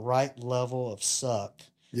at the right level of suck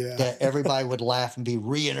Yeah. that everybody would laugh and be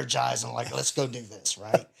re-energized and like, let's go do this,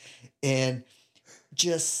 right? And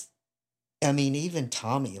just, I mean, even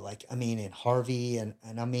Tommy, like, I mean, and Harvey, and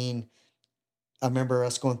I mean, I remember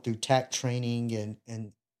us going through TAC training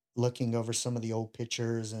and looking over some of the old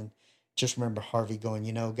pictures, and just remember Harvey going,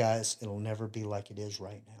 guys, it'll never be like it is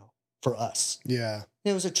right now for us. Yeah.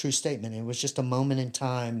 It was a true statement. It was just a moment in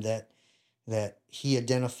time that he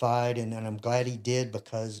identified, and I'm glad he did,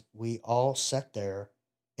 because we all sat there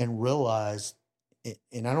and realized it,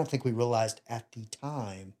 and I don't think we realized at the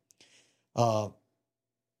time uh,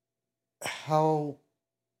 how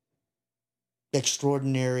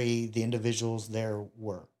extraordinary the individuals there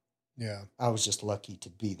were. Yeah. I was just lucky to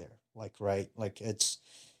be there. Like, right, like, it's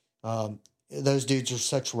um, those dudes are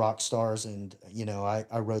such rock stars, and I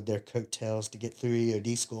rode their coattails to get through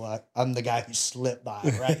EOD school. I'm the guy who slipped by,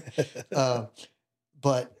 right? Uh,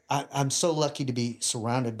 but I'm so lucky to be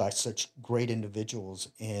surrounded by such great individuals,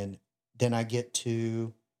 and then I get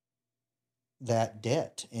to that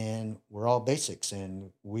debt, and we're all basics,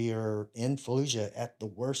 and we are in Fallujah at the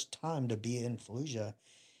worst time to be in Fallujah,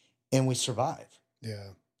 and we survive. Yeah.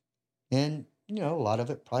 And a lot of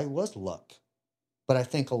it probably was luck, but I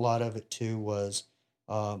think a lot of it too was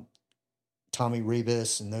um, Tommy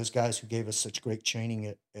Rebus and those guys who gave us such great training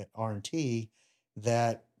at R&T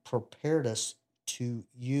that prepared us to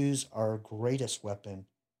use our greatest weapon,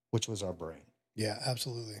 which was our brain. Yeah,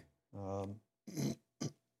 absolutely. Um,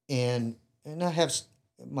 and I have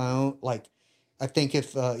my own, like, I think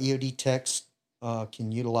if EOD techs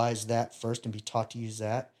can utilize that first and be taught to use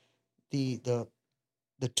that, the the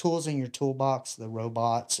the tools in your toolbox, the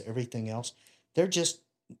robots, everything else, they're just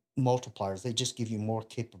multipliers. They just give you more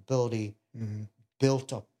capability Hmm.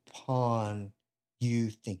 built upon you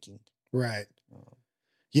thinking. Right. Uh,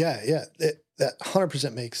 Yeah, yeah, that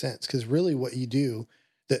 100% makes sense because really what you do,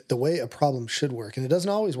 the way a problem should work, and it doesn't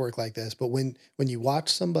always work like this, but when you watch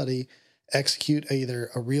somebody execute either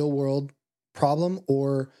a real world problem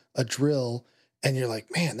or a drill, and you're like,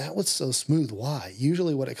 man, that was so smooth. Why?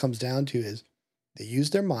 Usually, what it comes down to is they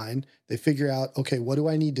use their mind, they figure out, okay, what do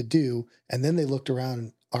I need to do, and then they looked around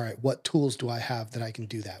and all right, what tools do I have that I can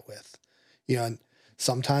do that with? And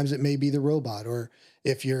sometimes it may be the robot, or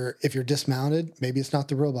if you're dismounted, maybe it's not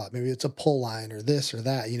the robot, maybe it's a pull line or this or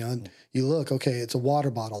that, and you look, okay, it's a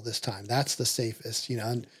water bottle this time. That's the safest,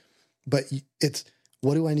 but it's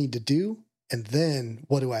what do I need to do? And then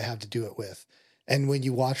what do I have to do it with? And when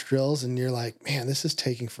you watch drills and you're like, man, this is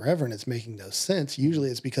taking forever and it's making no sense. Usually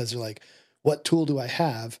it's because they're like, what tool do I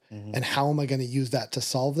have? mhm. And how am I going to use that to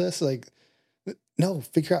solve this? Like, no,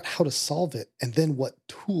 figure out how to solve it and then what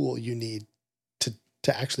tool you need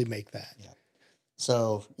to actually make that. Yeah.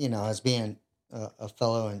 So, as being a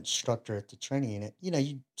fellow instructor at the training unit,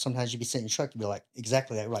 you sometimes you be sitting instructor, be like,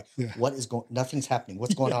 exactly that. We're like, Yeah. what is going? Nothing's happening.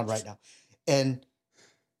 What's going on right Yes. now? And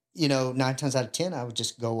 9 times out of 10, I would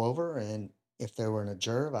just go over, and if there were an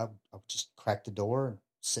observe, I would just crack the door and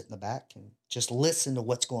sit in the back and just listen to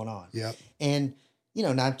what's going on. Yep. And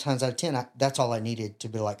 9 times out of 10, that's all I needed to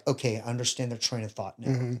be like, okay, I understand their train of thought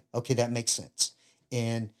now. Hmm. Okay, that makes sense.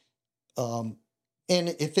 And um, and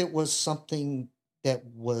if it was something that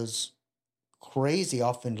was crazy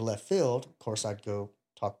off into left field, of course, I'd go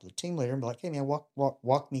talk to the team leader and be like, "Hey, man,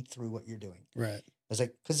 walk me through what you're doing." Right. I was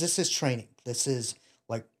like, "Because this is training. This is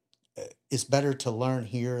like, it's better to learn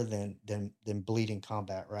here than bleed in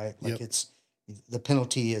combat, right? Like, Yep. it's the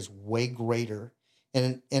penalty is way greater."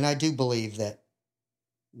 And I do believe that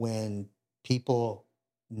when people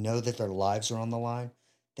know that their lives are on the line,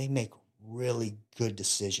 they make really good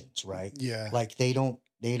decisions, right? Yeah. Like they don't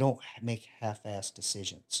make half-assed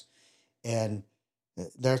decisions. And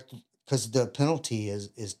they're because the penalty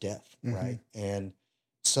is death, Hmm. right? And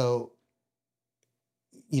so,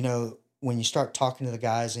 when you start talking to the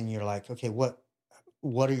guys and you're like, okay,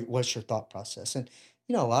 what's your thought process? And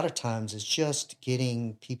a lot of times it's just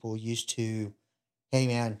getting people used to, hey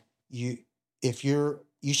man, you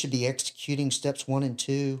you should be executing steps 1 and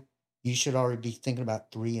 2. You should already be thinking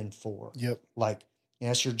about 3 and 4. Yep. Like,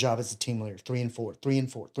 that's your job as a team leader. 3 and 4, 3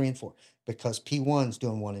 and 4, 3 and 4, because P1's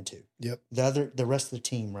doing 1 and 2. Yep. The rest of the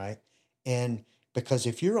team, right? And because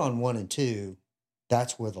if you're on 1 and 2,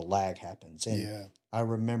 that's where the lag happens. And Yeah. I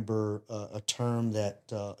remember a term that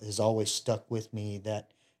has always stuck with me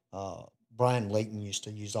that Brian Layton used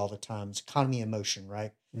to use all the time. It's economy of motion,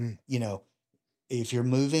 right? Mm. You know, if you're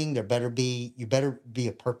moving, you better be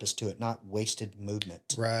a purpose to it, not wasted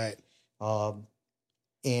movement. Right. Um,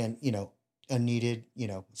 and unneeded,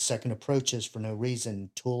 second approaches for no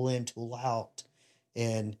reason, tool in, tool out,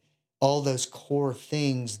 and all those core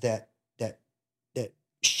things that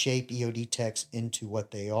shape EOD techs into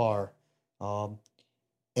what they are, um,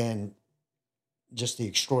 and just the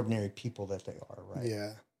extraordinary people that they are, right?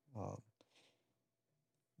 Yeah. Um,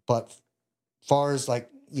 but far as like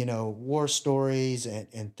war stories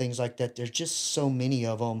and things like that, there's just so many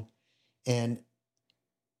of them. And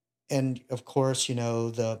and of course,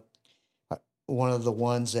 the one of the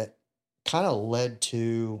ones that kind of led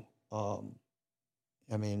to, um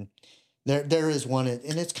I mean, there is one,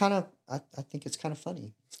 and it's kind of, I think it's kind of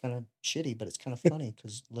funny. It's kind of shitty, but it's kind of funny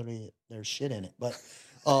because literally there's shit in it. But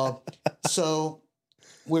uh so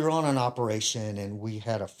we were on an operation, and we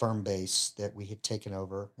had a firm base that we had taken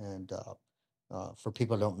over. And for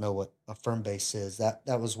people who don't know what a firm base is, that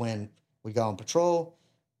was when we got on patrol.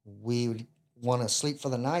 We would want to sleep for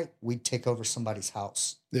the night. We'd take over somebody's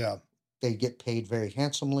house. Yeah. They'd get paid very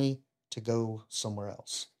handsomely to go somewhere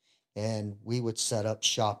else, and we would set up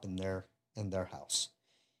shop in their house.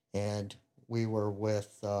 And we were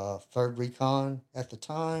with Third Recon at the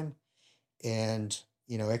time, and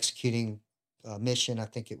executing a mission. I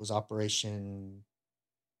think it was Operation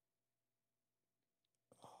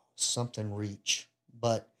something Reach,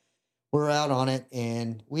 but we're out on it,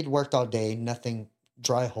 and we'd worked all day, nothing,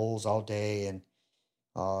 dry holes all day, and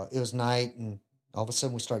it was night, and All of a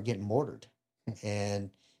sudden we started getting mortared,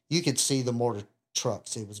 and you could see the mortar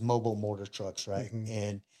trucks. It was mobile mortar trucks, right? Mm-hmm.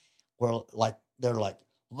 And we're like, they're like,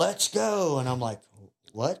 let's go. And I'm like,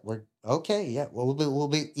 what? We're okay. Yeah. Well, we'll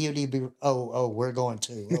be, EOD be, we're going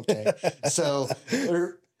to. Okay. So,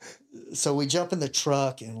 er, so we jump in the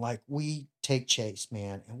truck and like we take chase,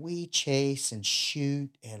 man. And we chase and shoot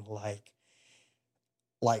and like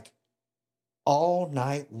all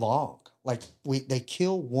night long. Like they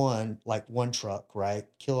kill one truck, right?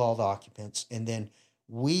 Kill all the occupants. And then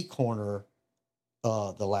we corner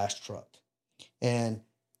the last truck. And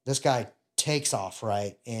this guy takes off,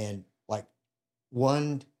 right? And like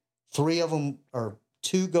one, three of them or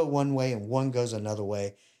two go one way and one goes another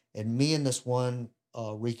way. And me and this one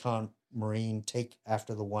recon Marine take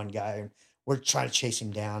after the one guy, and we're trying to chase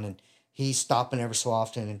him down. And he's stopping every so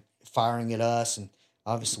often and firing at us. And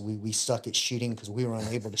obviously we suck at shooting because we were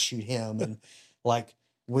unable to shoot him. And like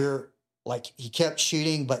we're like he kept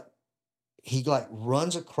shooting, but he like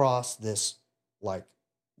runs across this like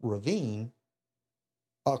ravine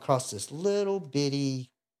across this little bitty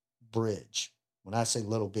bridge. When I say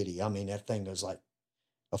little bitty, I mean that thing was like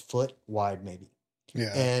a foot wide, maybe.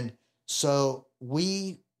 Yeah. And so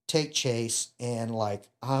we take chase, and like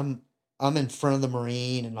I'm in front of the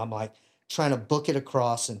Marine, and I'm like trying to book it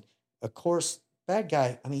across, and of course, bad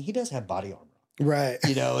guy. I mean, he does have body armor. Right.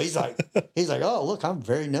 You know, he's like, oh look, I'm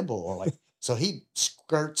very nimble, or like so he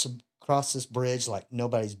skirts across this bridge like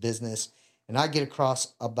nobody's business, and I get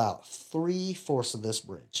across about 3/4 of this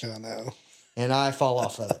bridge, Oh no. and I fall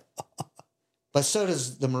off of it. But so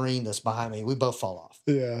does the Marine that's behind me. We both fall off.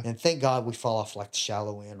 Yeah. And thank God we fall off like the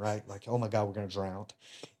shallow end, right? Like, oh my God, we're going to drown.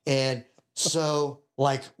 And so,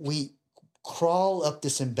 like, we crawl up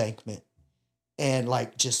this embankment and,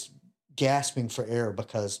 like, just gasping for air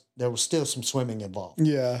because there was still some swimming involved.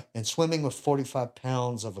 Yeah. And swimming with 45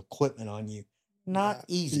 pounds of equipment on you, not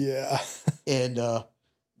easy. Yeah. And,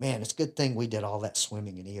 man, it's a good thing we did all that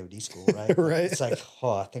swimming in EOD school, right? Right. It's like,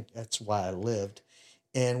 oh, I think that's why I lived.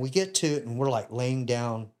 And we get to it, and we're like laying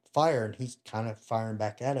down fire, and he's kind of firing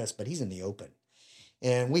back at us, but he's in the open.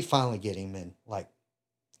 And we finally get him, and like,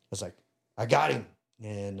 I was like, I got him.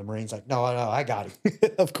 And the Marine's like, no, I got him.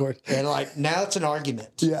 Of course. And like, now it's an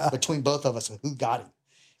argument between both of us of who got him.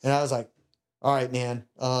 And I was like, all right, man.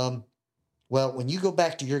 Well, when you go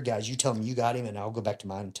back to your guys, you tell them you got him, and I'll go back to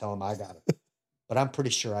mine and tell them I got him. But I'm pretty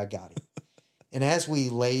sure I got him. And as we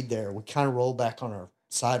laid there, we kind of rolled back on our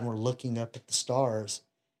side, and we're looking up at the stars,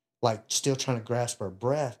 like still trying to grasp our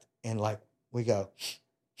breath. And like, we go,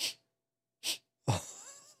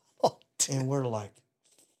 and we're like,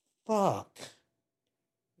 fuck.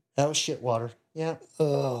 That was shit water. Yeah.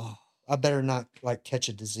 Oh. I better not like catch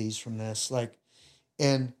a disease from this. Like,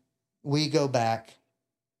 and we go back,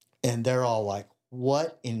 and they're all like,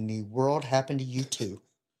 what in the world happened to you two?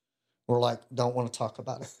 We're like, don't want to talk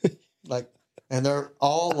about it. Like, and they're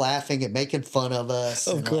all laughing and making fun of us.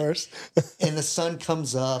 Of course. Like, and the sun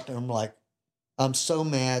comes up, and I'm like, I'm so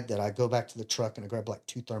mad that I go back to the truck and I grab like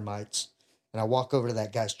 2 thermites, and I walk over to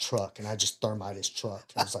that guy's truck and I just thermite his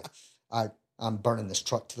truck. I was like, I'm burning this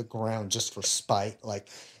truck to the ground just for spite. Like,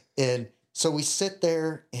 and so we sit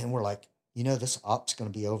there and we're like, you know, this op's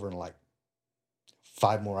going to be over in like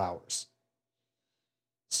 5 more hours.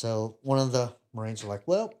 So one of the Marines were like,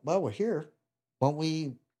 well, while we're here, why don't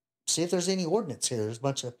we see if there's any ordnance here? There's a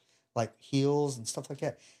bunch of like heels and stuff like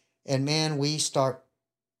that. And man, we start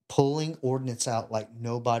pulling ordnance out like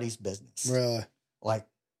nobody's business. Really? Like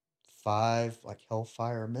 5 like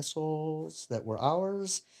Hellfire missiles that were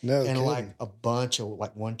ours. No and kidding. Like a bunch of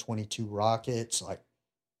like 122 rockets, like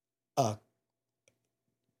a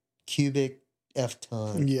cubic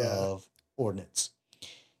F-ton of ordnance.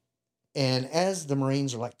 And as the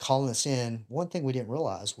Marines are like calling us in, one thing we didn't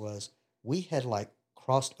realize was we had like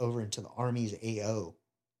crossed over into the Army's AO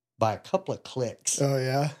by a couple of clicks. Oh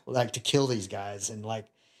yeah. Like to kill these guys. And like,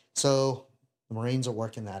 so the Marines are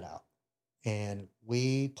working that out, and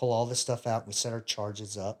we pull all this stuff out. And we set our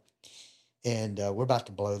charges up, and we're about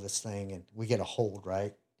to blow this thing, and we get a hold,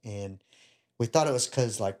 right? And we thought it was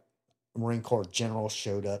because like the Marine Corps general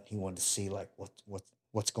showed up. He wanted to see like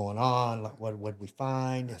what's going on, like what would we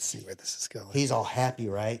find. Let's see where this is going. He's all happy,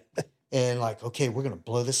 right? And like, okay, we're gonna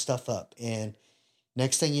blow this stuff up. And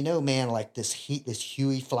next thing you know, man, like this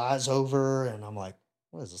Huey flies over, and I'm like,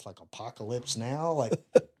 what is this, like apocalypse now? Like,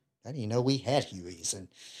 I didn't even know we had Hueys. And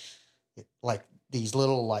like these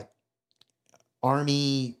little like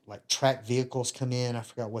Army like track vehicles come in. I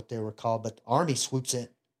forgot what they were called, but the Army swoops in,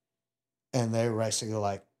 and they're basically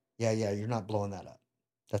like, yeah, you're not blowing that up.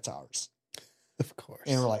 That's ours. Of course.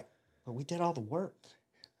 And we're like, but we did all the work.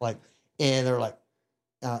 Like, and they're like,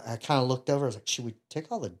 I kind of looked over. I was like, should we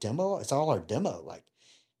take all the demo? It's all our demo. Like,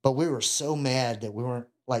 but we were so mad that we weren't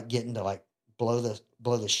like getting to like blow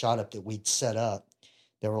the shot up that we'd set up.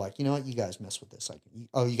 They were like, you know what, you guys mess with this. Like,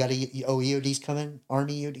 oh, you got to, oh, EOD's coming,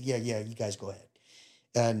 Army EOD. Yeah, yeah, you guys go ahead.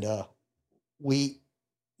 And we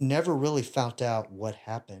never really found out what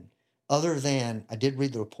happened, other than I did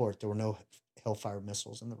read the report. There were no Hellfire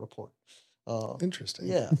missiles in the report. Interesting.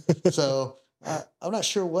 Yeah. So I'm not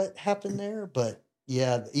sure what happened there, but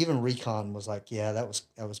yeah, even recon was like, yeah, that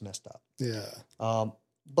was messed up. Yeah.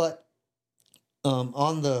 But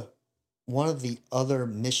on the one of the other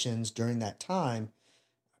missions during that time,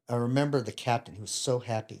 I remember the captain. He was so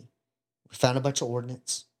happy. We found a bunch of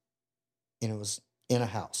ordnance, and it was in a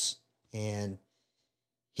house. And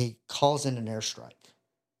he calls in an airstrike,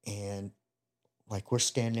 and like we're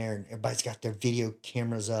standing there, and everybody's got their video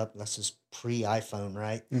cameras up. That's just pre iPhone,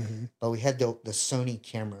 right? Mm-hmm. But we had the Sony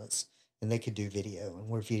cameras, and they could do video, and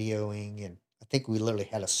we're videoing, and I think we literally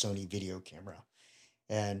had a Sony video camera,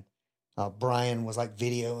 and Brian was like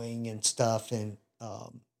videoing and stuff, and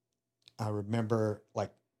I remember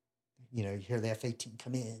like you know you hear the F-18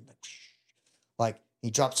 come in, like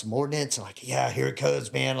he dropped some ordnance, and like yeah, here it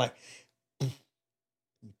goes, man, like you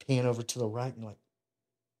pan over to the right, and like,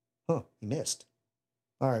 huh, he missed.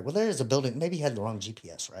 All right, well there's a building. Maybe he had the wrong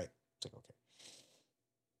GPS, right? It's like okay,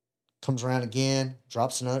 comes around again,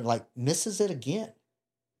 drops another, like misses it again,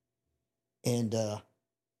 and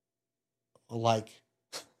like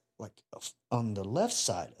on the left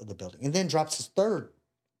side of the building, and then drops his third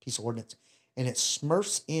piece of ordnance, and it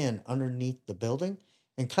smurfs in underneath the building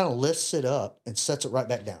and kind of lifts it up and sets it right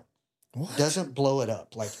back down. What? Doesn't blow it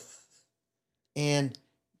up like, and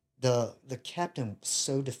the captain was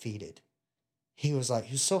so defeated. He was like,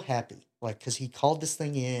 he was so happy, like because he called this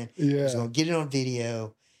thing in. He was Yeah. going to get it on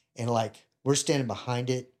video, and like we're standing behind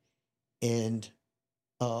it, and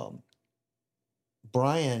um,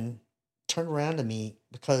 Brian turned around to me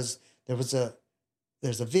because there's a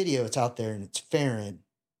video. It's out there and it's Farron,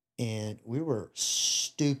 and we were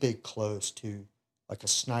stupid close to like a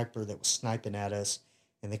sniper that was sniping at us,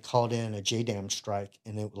 and they called in a JDAM strike,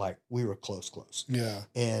 and it like we were close, Yeah.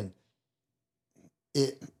 and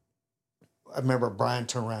it. I remember Brian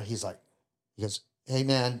turned around. He goes, "Hey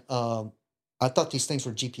man, I thought these things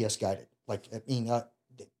were GPS guided. Like, I mean,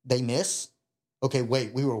 they miss. Okay,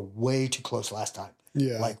 wait, we were way too close last time.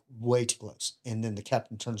 Yeah. Like, way too close." And then the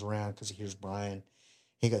captain turns around because he hears Brian.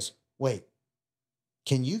 He goes, "Wait,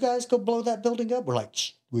 can you guys go blow that building up?" We're like,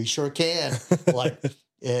 "We sure can." Like,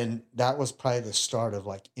 and that was probably the start of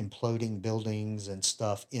like imploding buildings and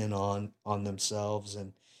stuff in on themselves,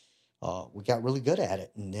 and we got really good at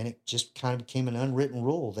it. And then it just kind of became an unwritten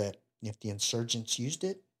rule that if the insurgents used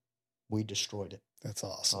it, we destroyed it. That's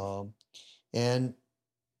awesome. And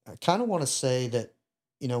I kind of want to say that,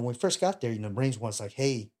 you know, when we first got there, you know, Marines was like,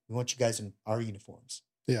 "Hey, we want you guys in our uniforms.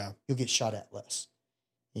 Yeah. You'll get shot at less."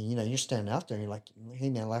 And, you know, you're standing out there and you're like, "Hey,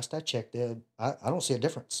 man, last I checked, I don't see a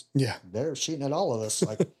difference. Yeah. They're shooting at all of us."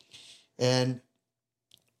 Like, and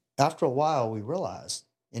after a while, we realized,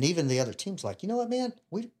 and even the other teams, like, you know what, man,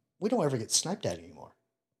 we don't ever get sniped at anymore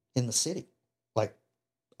in the city. Like,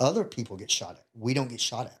 other people get shot at. We don't get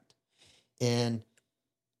shot at. And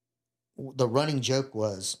the running joke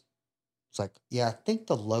was, it's like, yeah, I think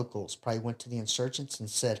the locals probably went to the insurgents and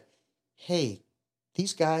said, "Hey,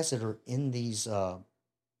 these guys that are in these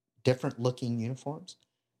different looking uniforms,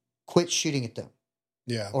 quit shooting at them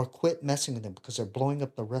Yeah. or quit messing with them because they're blowing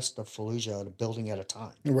up the rest of Fallujah, a building at a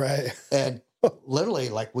time." Right. And literally,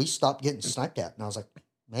 like, we stopped getting sniped at. And I was like,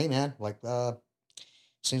 "Hey, man, like,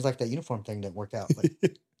 seems like that uniform thing didn't work out.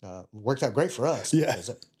 Like, worked out great for us." Yeah.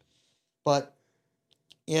 But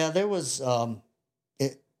yeah, there was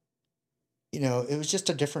it. You know, it was just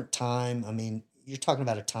a different time. I mean, you're talking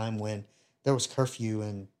about a time when there was curfew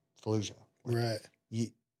in Fallujah. Like, Right.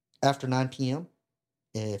 you, after 9 p.m.,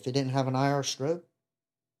 if it didn't have an IR strobe,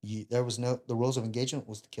 there was no, the rules of engagement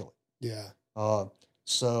was to kill it. Yeah.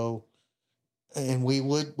 So, and we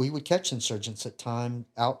would catch insurgents at time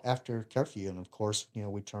out after curfew, and of course, you know,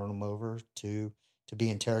 we turn them over to be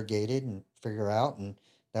interrogated and figure out, and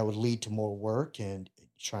that would lead to more work and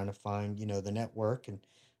trying to find, you know, the network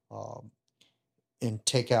um, and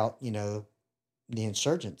take out, you know, the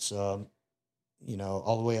insurgents, you know,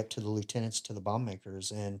 all the way up to the lieutenants to the bomb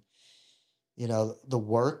makers, and you know, the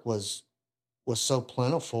work was so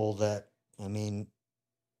plentiful that I mean,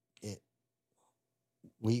 it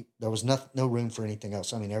we there was no room for anything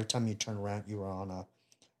else. I mean, every time you turn around, you were on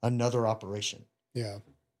another operation. Yeah.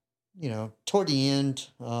 You know, toward the end,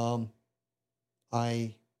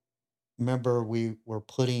 I remember we were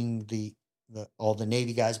putting all the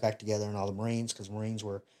Navy guys back together and all the Marines, because Marines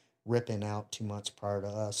were ripping out 2 months prior to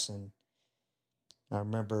us. And I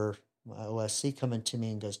remember my OSC coming to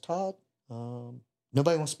me and goes, Todd,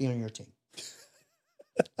 nobody wants to be on your team.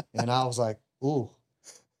 And I was like, ooh,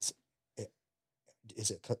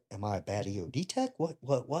 am I a bad EOD tech? What?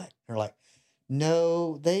 They're like,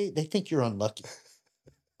 no, they think you're unlucky.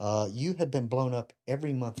 You have been blown up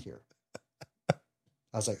every month here.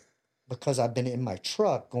 I was like, because I've been in my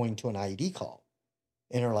truck going to an IED call.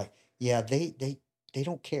 And they're like, yeah, they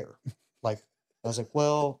don't care. Like, I was like,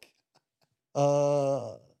 well,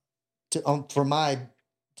 for my,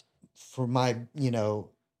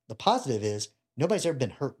 the positive is nobody's ever been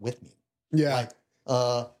hurt with me. Yeah.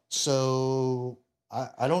 Like, so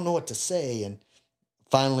I don't know what to say. And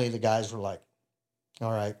finally the guys were like,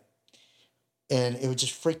 all right. And it would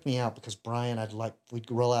just freak me out because Brian, we'd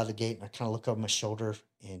roll out of the gate and I kind of look over my shoulder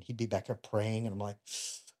and he'd be back there praying. And I'm like,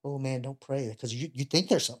 oh man, don't pray. Because you think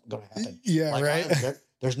there's something going to happen. Yeah, like, right.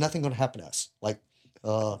 There's nothing going to happen to us. Like,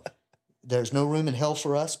 there's no room in hell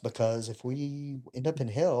for us, because if we end up in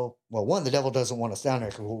hell, well, one, the devil doesn't want us down there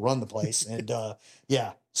because we'll run the place. And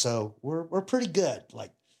yeah, so we're pretty good.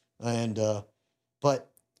 Like, and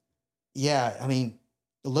but yeah, I mean,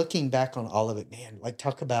 looking back on all of it, man, like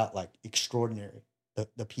talk about like extraordinary,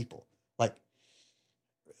 the people, like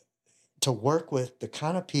to work with the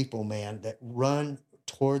kind of people, man, that run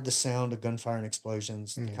toward the sound of gunfire and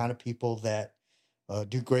explosions, the kind of people that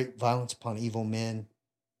do great violence upon evil men,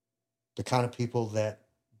 the kind of people that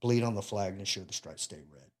bleed on the flag and ensure the stripes stay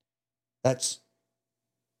red. That's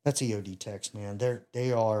EOD techs, man.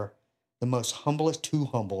 They are the most humblest, too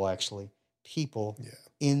humble actually, people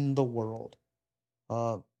in the world.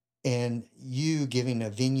 And you giving a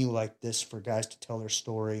venue like this for guys to tell their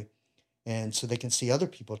story, and so they can see other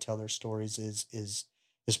people tell their stories is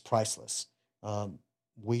priceless.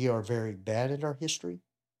 We are very bad at our history.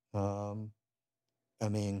 Um, I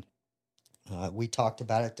mean, we talked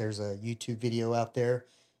about it. There's a YouTube video out there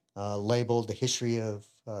labeled "The History of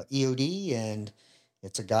EOD," and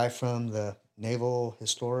it's a guy from the Naval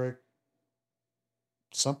Historic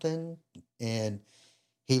something, and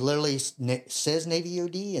he literally says Navy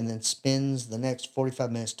EOD and then spends the next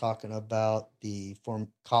 45 minutes talking about the form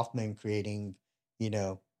Kaufman creating,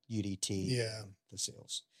 UDT, the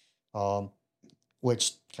SEALs,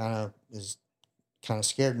 which kind of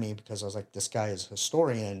scared me, because I was like, this guy is a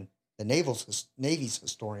historian, the Navy's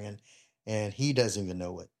historian, and he doesn't even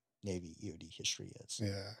know what Navy EOD history is.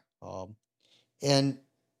 Yeah. And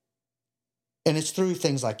it's through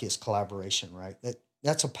things like his collaboration, right?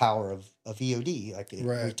 That's a power of EOD. Like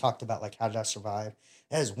we talked about, like, how did I survive?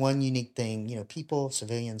 That is one unique thing.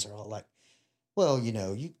 Civilians are all like, well,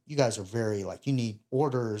 you guys are very like, you need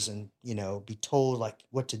orders and, be told like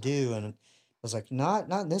what to do. And I was like, not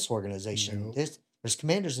in this organization. Nope. There's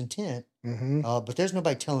commander's intent, but there's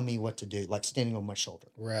nobody telling me what to do, like standing on my shoulder.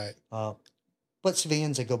 Right. But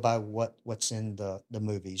civilians, they go by what's in the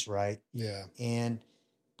movies, right? Yeah.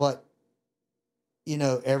 But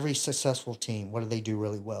every successful team, what do they do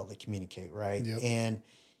really well? They communicate, right? Yep. And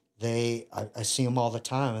I see them all the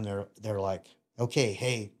time, and they're like, okay,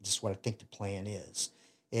 hey, this is what I think the plan is.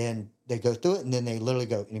 And they go through it, and then they literally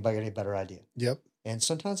go, anybody got any better idea? Yep. And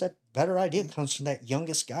sometimes that better idea comes from that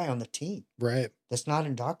youngest guy on the team. Right. That's not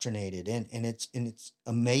indoctrinated. And it's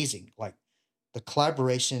amazing. Like, the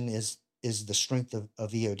collaboration is the strength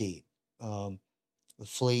of EOD. The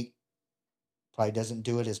fleet probably doesn't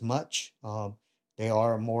do it as much. They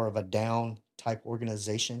are more of a down type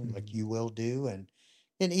organization, like you will do. And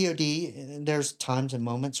in EOD, and there's times and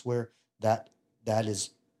moments where that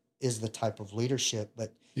is the type of leadership.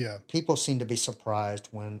 But people seem to be surprised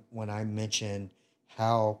when I mention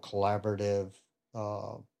how collaborative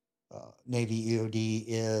Navy EOD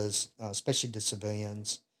is, especially to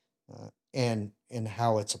civilians, and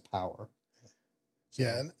how it's a power. So.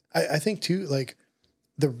 Yeah, and I think too, like,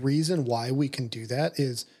 the reason why we can do that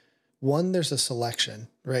is, one, there's a selection,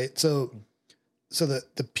 right? So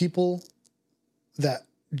the people that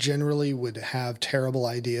generally would have terrible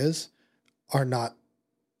ideas are not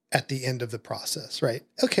at the end of the process, right?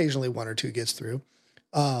 Occasionally one or two gets through.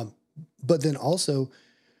 But then also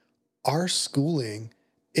our schooling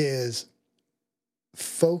is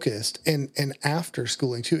focused, and after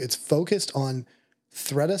schooling too, it's focused on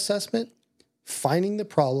threat assessment, finding the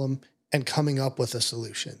problem, and coming up with a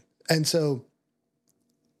solution. And so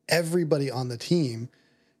everybody on the team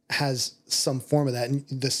has some form of that. And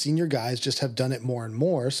the senior guys just have done it more and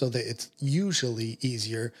more, so that it's usually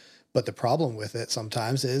easier. But the problem with it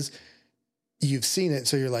sometimes is you've seen it,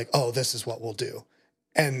 so you're like, oh, this is what we'll do.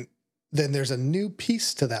 And then there's a new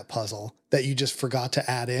piece to that puzzle that you just forgot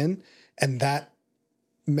to add in. And that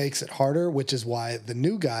makes it harder, which is why the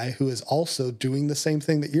new guy who is also doing the same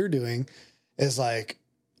thing that you're doing is like,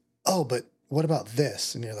 oh, but what about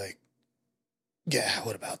this? And you're like, yeah,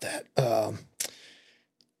 what about that?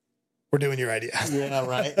 We're doing your idea. Yeah,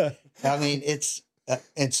 right. I mean, it's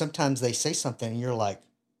and sometimes they say something and you're like,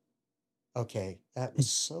 okay, that was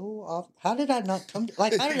so off. How did I not come to,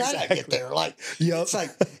 like, how did I not get there? Like, Yep. it's like,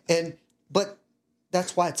 and, but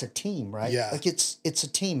that's why it's a team, right? Yeah. Like it's a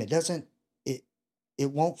team. It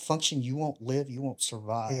won't function. You won't live, you won't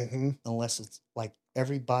survive unless it's like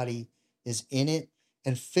everybody is in it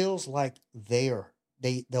and feels like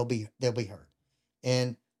they'll be hurt.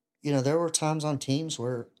 And, there were times on teams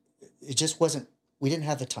where it just wasn't, we didn't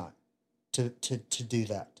have the time to do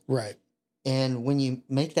that. Right. And when you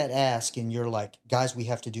make that ask and you're like, guys, we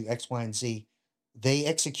have to do X, Y, and Z, they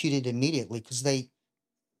execute it immediately because they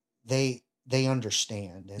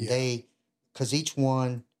understand and because each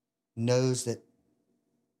one knows that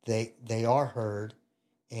they are heard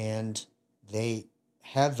and they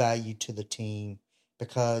have value to the team,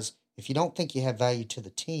 because if you don't think you have value to the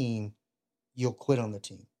team, you'll quit on the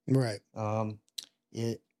team. Right.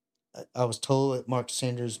 I was told that Mark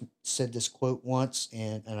Sanders said this quote once,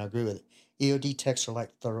 and I agree with it. EOD techs are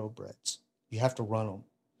like thoroughbreds. You have to run them,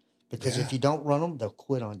 because if you don't run them, they'll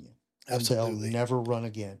quit on you. Absolutely. And they'll never run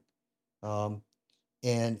again.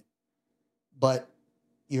 But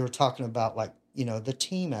you were talking about like, the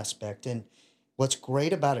team aspect, and what's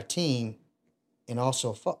great about a team, and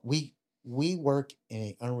also we work in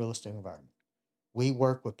an unrealistic environment. We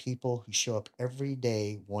work with people who show up every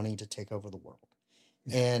day wanting to take over the world.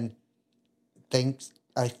 Yeah. And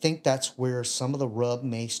I think that's where some of the rub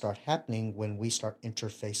may start happening when we start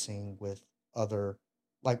interfacing with other,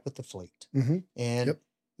 like with the fleet. And,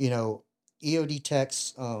 EOD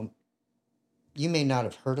techs, you may not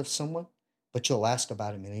have heard of someone, but you'll ask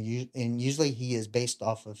about him. And usually he is based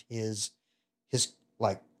off of his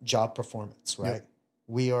like job performance, right?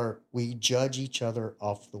 Yep. We judge each other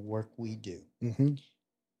off the work we do.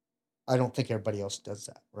 I don't think everybody else does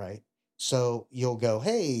that, right? So you'll go,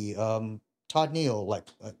 hey, Todd Neal, like,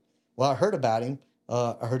 well, I heard about him.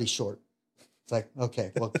 I heard he's short. It's like,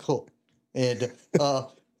 okay, well, cool. And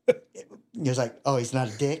you're like, oh, he's not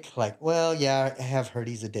a dick. Like, well, yeah, I have heard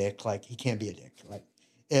he's a dick. Like, he can't be a dick, right?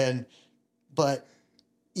 But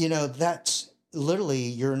that's literally,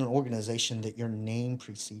 you're in an organization that your name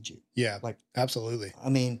precedes you. Yeah, like, absolutely. I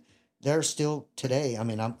mean, there's still today. I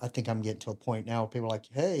mean, I think I'm getting to a point now where people are like,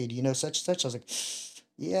 hey, do you know such and such? I was like,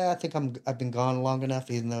 yeah, I think I've been gone long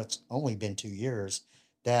enough, even though it's only been 2 years,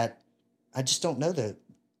 that I just don't know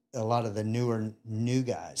a lot of the new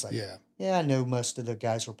guys. Like, yeah, I know most of the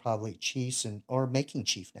guys were probably chiefs or making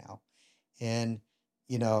chief now. And,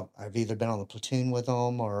 I've either been on the platoon with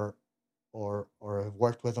them or have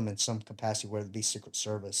worked with them in some capacity, whether it be Secret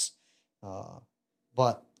Service.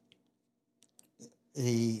 But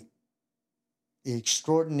the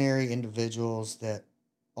extraordinary individuals that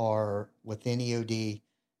are within EOD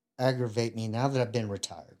aggravate me now that I've been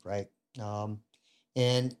retired, right?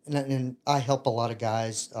 And I help a lot of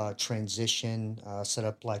guys transition, set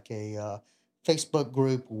up like a Facebook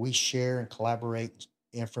group where we share and collaborate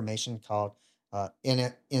information called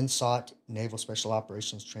INSOT, Naval Special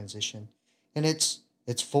Operations Transition, and it's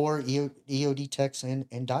for EOD techs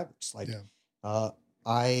and divers. Like,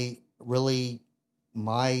 I really,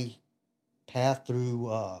 my path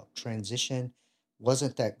through transition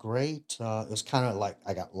wasn't that great. It was kind of like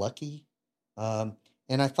I got lucky.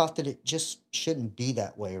 And I thought that it just shouldn't be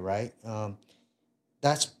that way, right?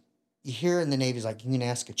 That's, here in the Navy is like, you can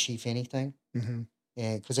ask a chief anything, and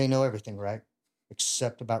because they know everything, right?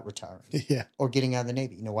 Except about retiring. Or getting out of the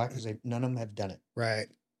Navy. You know why? Because none of them have done it. Right.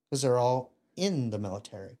 Because they're all in the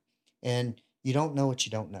military. And you don't know what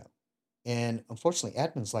you don't know. And unfortunately,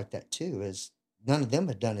 admin's like that too, is none of them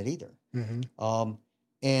had done it either.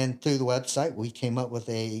 And through the website, we came up with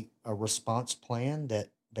a response plan that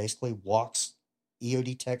basically walks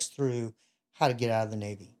EOD techs through how to get out of the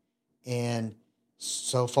Navy. And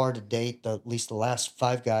so far to date, at least the last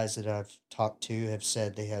 5 guys that I've talked to have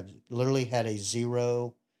said they have literally had a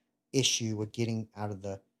 0 issue with getting out of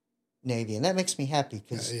the Navy. And that makes me happy,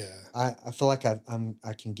 because I feel like I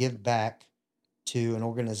can give back to an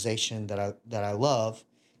organization that I love,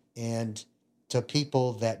 and to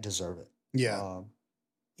people that deserve it.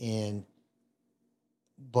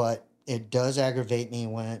 But it does aggravate me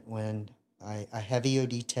when I have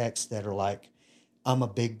EOD techs that are like, I'm a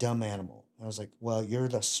big dumb animal. I was like, well, you're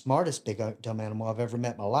the smartest big dumb animal I've ever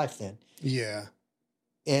met in my life then.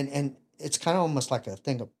 And it's kind of almost like a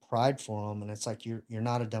thing of pride for them, and it's like, you're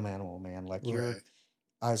not a dumb animal, man. Like,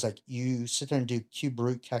 I was like, you sit there and do cube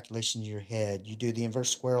root calculations in your head. You do the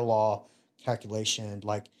inverse square law calculation.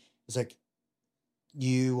 Like, it's like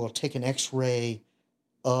you will take an X-ray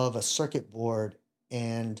of a circuit board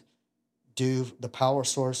and do the power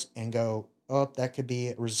source and go, oh, that could be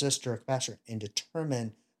a resistor, a capacitor, and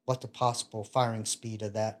determine what the possible firing speed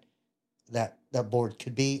of that board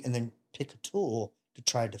could be, and then pick a tool to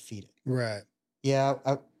try to defeat it. Right. Yeah.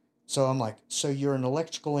 So I'm like, so you're an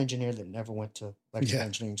electrical engineer that never went to electrical Yeah.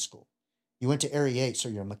 engineering school. You went to Area 8, so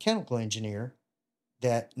you're a mechanical engineer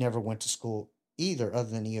that never went to school either, other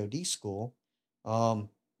than EOD school. Um,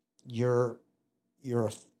 you're you're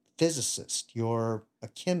a physicist. You're a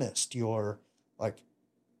chemist. Like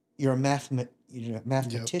you're a Yep.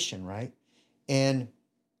 mathematician, right? And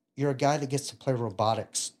you're a guy that gets to play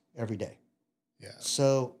robotics every day. Yeah.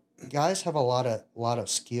 So guys have a lot of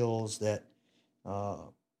skills that uh,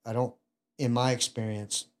 I don't, in my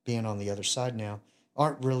experience, being on the other side now,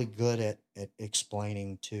 aren't really good at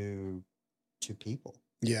explaining to people.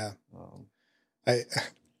 Yeah. Um, I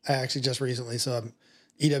I actually just recently, so I'm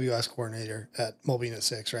EWS coordinator at Mobile Unit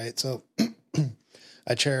 6, right? So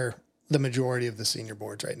I chair the majority of the senior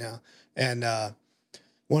boards right now. And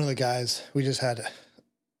one of the guys, we just had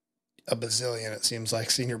a bazillion, it seems like,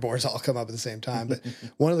 senior boards all come up at the same time. But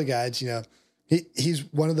one of the guys, he's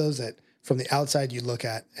one of those that from the outside you look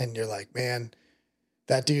at and you're like, man,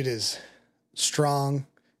 that dude is strong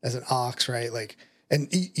as an ox, right? Like, and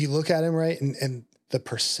you look at him, right? And the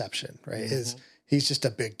perception, right, is he's just a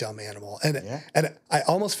big dumb animal. And Yeah. and I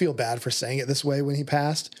almost feel bad for saying it this way when he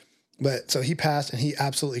passed. But so he passed and he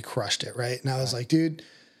absolutely crushed it, right? And I was like, dude,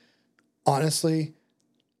 honestly,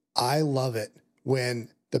 I love it when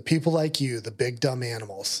the people like you, the big dumb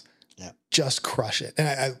animals, Yeah. just crush it.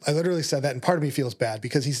 And I literally said that, and part of me feels bad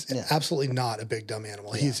because he's Yeah. absolutely not a big dumb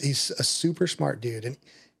animal. Yeah. He's a super smart dude, and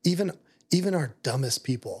even our dumbest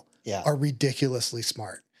people Yeah. are ridiculously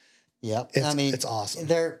smart. Yeah. It's awesome.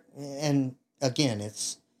 And again,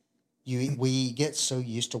 we get so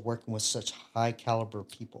used to working with such high caliber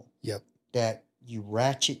people Yep. that you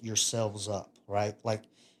ratchet yourselves up, right? Like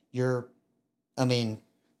you're, I mean,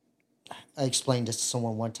 I explained this to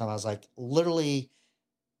someone one time. I was like, literally,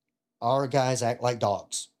 our guys act like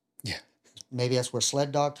dogs. Yeah. Maybe that's where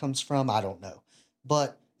sled dog comes from. I don't know.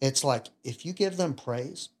 But it's like, if you give them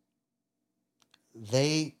praise,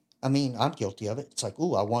 I'm guilty of it. It's like,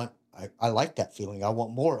 ooh, I like that feeling. I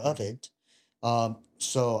want more of it.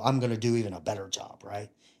 So I'm going to do even a better job. Right.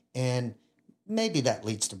 And maybe that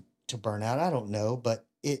leads to burnout. I don't know,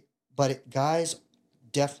 guys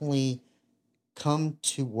definitely come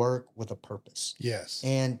to work with a purpose. Yes.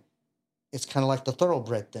 And it's kind of like the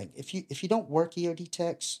thoroughbred thing. If you don't work EOD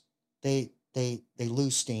techs, they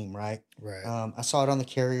lose steam, right? Right. I saw it on the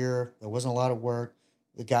carrier. There wasn't a lot of work.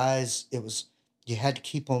 The guys, you had to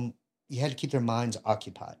keep them, you had to keep their minds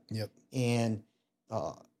occupied. Yep. And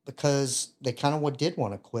because they kind of did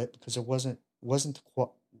want to quit because it wasn't the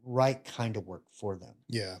right kind of work for them.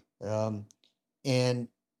 Yeah. And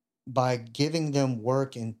by giving them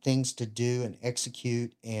work and things to do and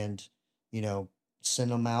execute and,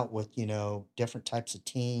 send them out with, different types of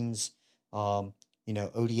teams,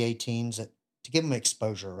 ODA teams to give them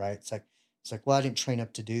exposure, right? It's like, well, I didn't train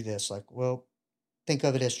up to do this. Like, well, think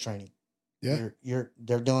of it as training. Yeah.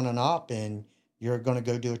 They're doing an op and you're going to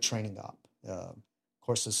go do a training op. Of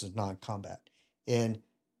course, this is non-combat. And,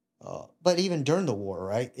 but even during the war,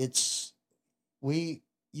 right? You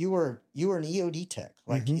were an EOD tech.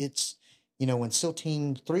 Like it's, when SEAL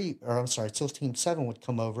Team 3, or I'm sorry, SEAL Team 7 would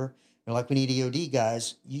come over, and like, we need EOD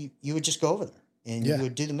guys, you would just go over there and you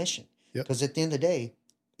would do the mission. Yep. Because at the end of the day,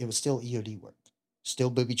 it was still EOD work, still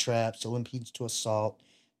booby traps, still impedance to assault.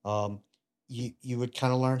 You would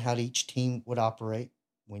kind of learn how each team would operate.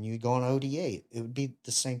 When you go on ODA, it would be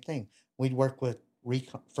the same thing. We'd work with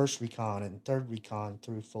first recon and third recon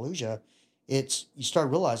through Fallujah. You start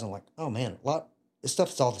realizing, like, oh man, this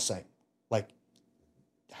stuff is all the same. Like,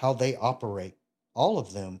 how they operate, all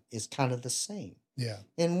of them is kind of the same. Yeah.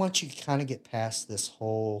 And once you kind of get past this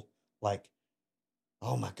whole, like,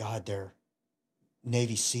 oh my God, they're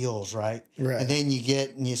Navy SEALs, right? Right. And then you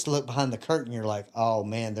look behind the curtain, you're like, oh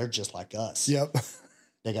man, they're just like us. Yep.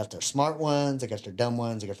 They got their smart ones, they got their dumb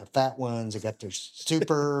ones, they got their fat ones, they got their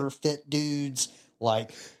super fit dudes.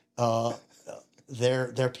 Like,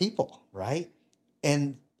 they're people, right?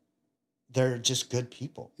 And they're just good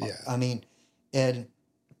people. Yeah. I mean, and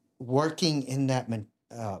working in that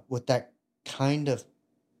with that kind of,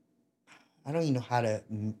 I don't even know how to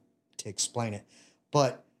explain it,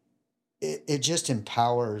 but it just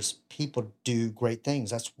empowers people to do great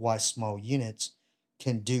things. That's why small units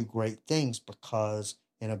can do great things, because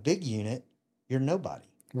in a big unit, you're nobody.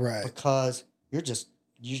 Right. because you're just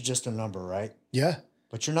a number, right? Yeah.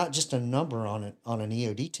 But you're not just a number on an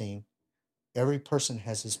EOD team. Every person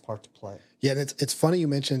has his part to play. Yeah, and it's funny you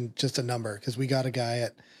mentioned just a number because we got a guy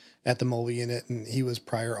at the mobile unit and he was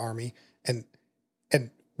prior Army and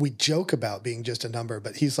we joke about being just a number,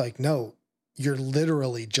 but he's like, no, you're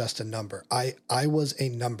literally just a number. I was a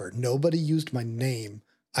number. Nobody used my name.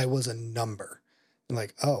 I was a number. And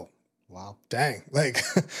like, oh, Wow. dang. Like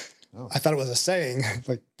Oh. I thought it was a saying.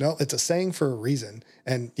 Like, no, it's a saying for a reason.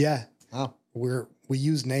 And yeah, Oh. we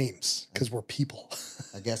use names because we're people.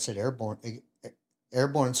 I guess at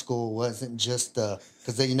airborne school wasn't just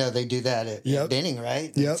because they do that at Benning,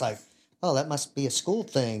 right? And Yep. It's like, oh, that must be a school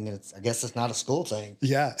thing. And I guess it's not a school thing.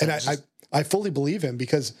 Yeah, and I fully believe him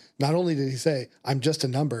because not only did he say I'm just a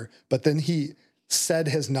number, but then he said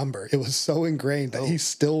his number. It was so ingrained that he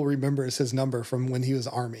still remembers his number from when he was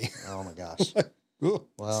Army. Oh my gosh. Ooh,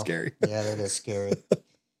 Well, scary. Yeah, that is scary.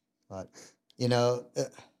 But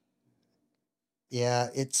yeah,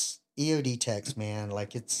 it's EOD techs, man.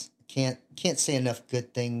 Like it's can't say enough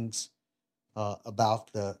good things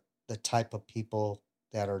about the type of people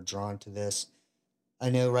that are drawn to this. I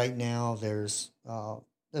know right now there's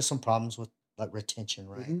some problems with like retention,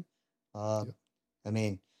 right? Mhm. Uh, Yep. I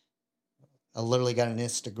mean, I literally got an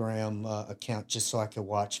Instagram account just so I could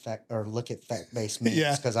watch look at fact based memes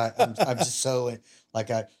Yeah. because I'm just so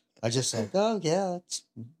like I just like, oh yeah,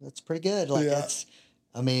 that's pretty good. Like Yeah.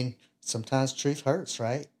 I mean, sometimes truth hurts,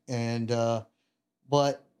 right? And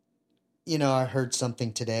but I heard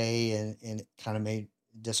something today and it kind of made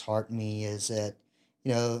dishearten me is that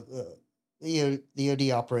the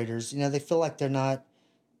OD operators, they feel like they're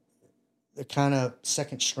kind of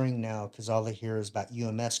second string now because all they hear is about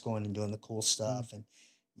UMS going and doing the cool stuff and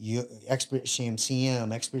Expedition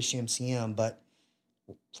MCM. But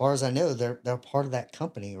as far as I know, they're part of that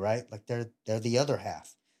company, right? Like they're the other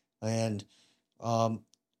half, and um,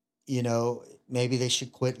 maybe they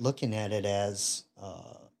should quit looking at it as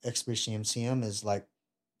Expedition MCM is like,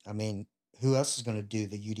 I mean, who else is going to do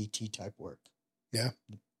the UDT type work? Yeah.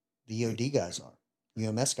 The EOD guys are,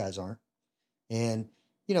 UMS guys aren't. And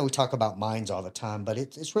we talk about mines all the time, but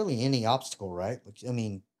it's really any obstacle, right? Like, I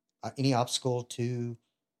mean, any obstacle to,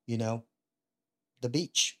 you know, the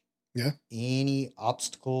beach, Yeah. any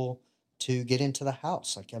obstacle to get into the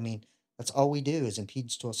house. Like, I mean, that's all we do is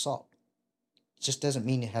impedance to assault. It just doesn't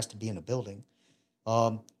mean it has to be in a building.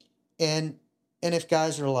 Um, and and if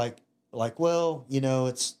guys are like, well,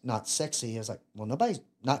 it's not sexy. I was like, well, nobody's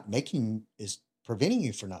not making is preventing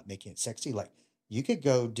you from not making it sexy. Like, you could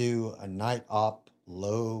go do a night op,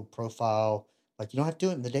 low profile. Like, you don't have to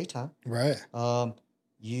do it in the daytime. Right.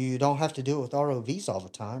 You don't have to do it with ROVs all the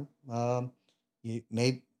time. You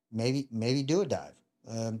maybe do a dive.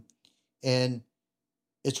 And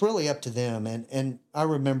it's really up to them. And I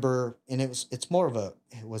remember, and it's more of it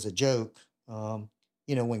was a joke.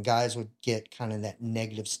 When guys would get kind of that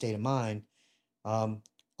negative state of mind um,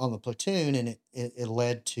 on the platoon, and it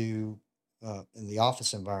led to in the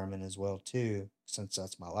office environment as well too, since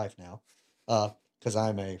that's my life now, because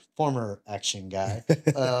I'm a former action guy,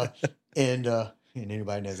 and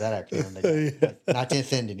anybody knows that acronym, not to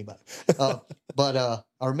offend anybody,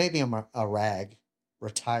 or maybe I'm a rag,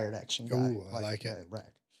 retired action guy. Ooh, I like it. Rag.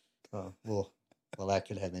 Well, that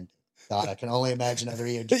could have been. God, I can only imagine other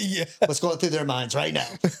Yeah. what's going through their minds right now.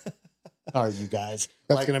 Are you guys?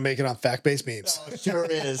 That's going to make it on fact-based memes. Oh, sure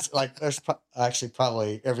is. Like, there's actually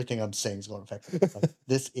probably everything I'm saying is going to affect like,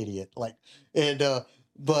 this idiot. Like,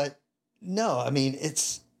 but no, I mean,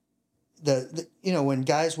 it's when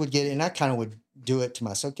guys would get, and I kind of would do it to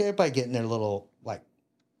myself. Okay, everybody getting their little, like,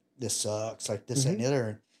 this sucks, like this, that, and the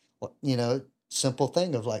other. And, simple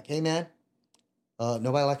thing of like, hey, man,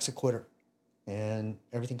 nobody likes a quitter. And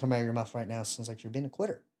everything coming out of your mouth right now sounds like you're being a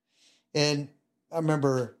quitter. And I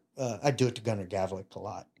remember I do it to Gunnar Gavlik a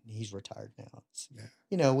lot. He's retired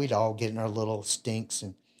now. We'd all get in our little stinks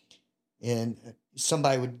and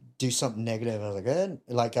somebody would do something negative. I was like,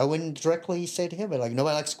 like I wouldn't directly say to him, but like,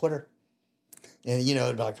 nobody likes a quitter. And,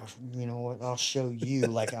 it'd be like, you know what, I'll show you,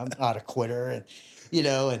 like, I'm not a quitter. And,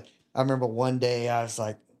 and I remember one day I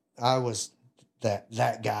was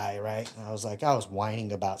that guy, right? And I was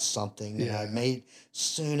whining about something, and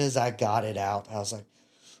soon as I got it out, I was like,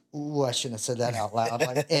 ooh, I shouldn't have said that out loud.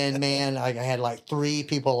 Like, and man, I had like 3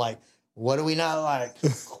 people like, what do we not like?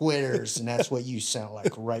 Quitters. And that's what you sound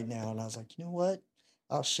like right now. And I was like, you know what?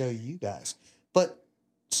 I'll show you guys. But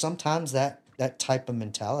sometimes that type of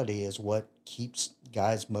mentality is what keeps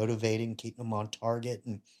guys motivated, keeping them on target.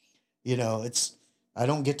 And, I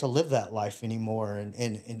don't get to live that life anymore.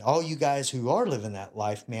 And all you guys who are living that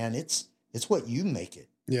life, man, it's what you make it.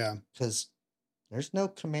 Yeah. Because, there's no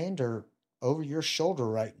commander over your shoulder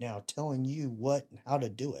right now telling you what and how to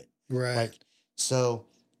do it. Right. Like, so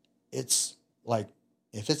it's like,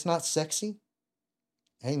 if it's not sexy,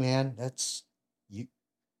 hey man, that's you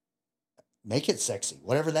make it sexy,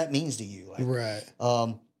 whatever that means to you. Like, Right.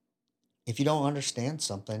 um, if you don't understand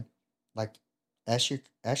something, like ask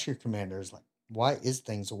your commanders, like, why is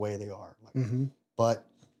things the way they are? Like, Mm-hmm. but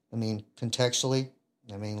I mean, contextually,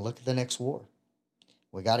 I mean, look at the next war.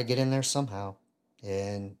 We got to get in there somehow,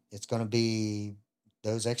 and it's going to be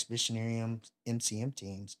those expeditionary MCM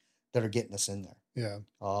teams that are getting us in there. Yeah.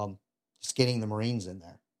 Just getting the Marines in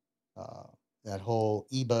there. Uh, that whole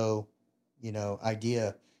EBO,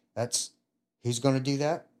 idea. That's who's going to do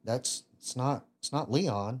that. It's not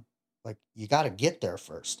Leon. Like, you got to get there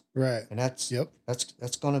first, Right. and that's Yep.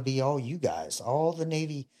 that's going to be all you guys, all the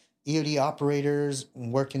Navy EOD operators,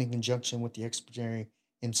 working in conjunction with the expeditionary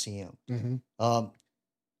MCM. Mm-hmm. Um,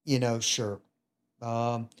 sure.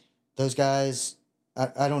 Um, those guys,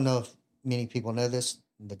 I don't know if many people know this,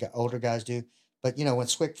 older guys do, but when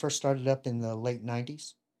SWIC first started up in the late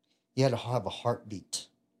 90s, you had to have a heartbeat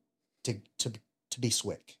to be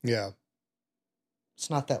SWIC. Yeah. It's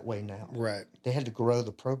not that way now. Right. They had to grow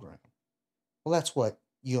the program. Well, that's what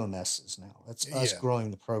UMS is now. That's us Yeah.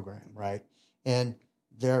 growing the program, right? And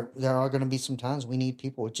there are going to be some times we need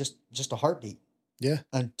people with just a heartbeat. Yeah.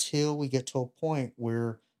 Until we get to a point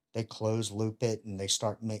where they close loop it and they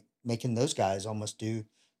start making those guys almost do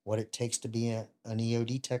what it takes to be an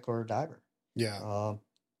EOD tech or a diver. Yeah.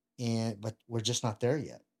 But we're just not there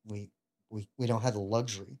yet. We don't have the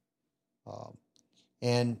luxury.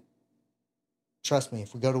 And trust me,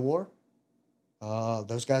 if we go to war,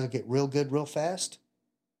 those guys will get real good real fast,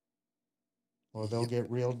 or they'll Yep.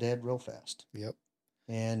 get real dead real fast. Yep.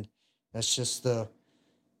 And that's just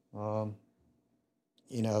um,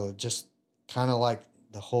 just kind of like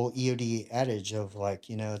the whole EOD adage of, like,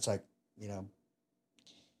 it's like,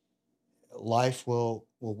 life will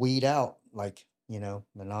weed out, like, the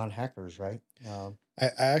non-hackers, right? I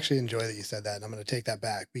actually enjoy that you said that, and I'm going to take that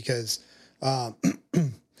back because um,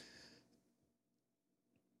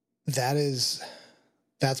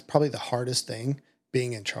 that's probably the hardest thing,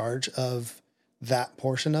 being in charge of that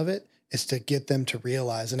portion of it, is to get them to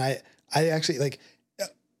realize. And I actually, like,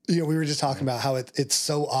 we were just talking about how it's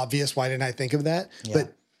so obvious. Why didn't I think of that? Yeah.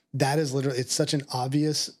 But that is literally, it's such an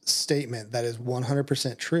obvious statement that is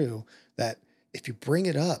 100% true, that if you bring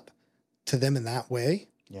it up to them in that way,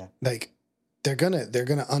 Yeah. like, they're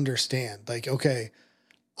gonna understand, like, okay,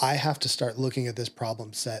 I have to start looking at this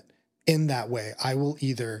problem set in that way. I will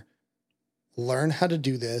either learn how to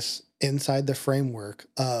do this inside the framework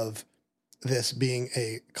of this being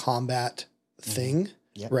a combat thing,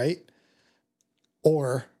 Yep. right?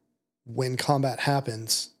 Or when combat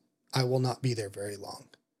happens, I will not be there very long.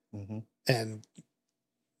 Mm-hmm. And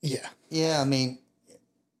yeah. Yeah, I mean,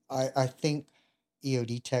 I think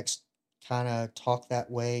EOD techs kind of talk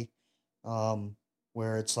that way,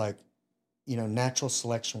 where it's like, natural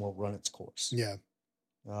selection will run its course. Yeah.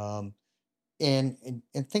 Um, and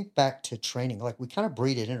think back to training. Like, we kind of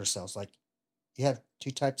breed it in ourselves. Like, you have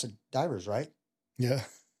two types of divers, right? Yeah.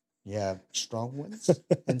 You have strong ones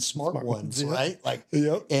and smart ones, yeah. right? Like,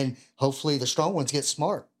 Yep. and hopefully the strong ones get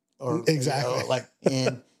smart, or Exactly.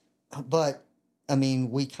 but I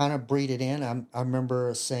mean, we kind of breed it in. I remember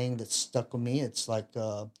a saying that stuck with me. It's like,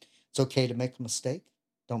 it's okay to make a mistake.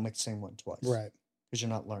 Don't make the same one twice. Right. Because you're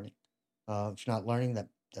not learning. If you're not learning, that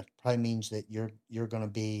probably means that you're going to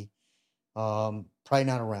be probably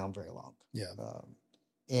not around very long. Yeah.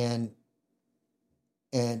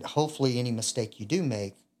 And hopefully any mistake you do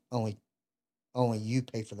make, only you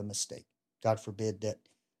pay for the mistake. God forbid that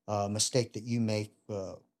mistake that you make,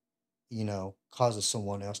 causes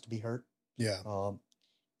someone else to be hurt. Yeah.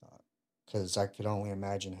 Because I could only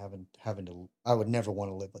imagine having to. I would never want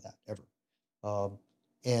to live with that ever.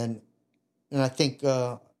 And I think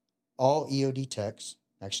all EOD techs,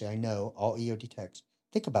 actually, I know all EOD techs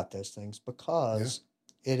think about those things, because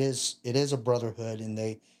it is a brotherhood, and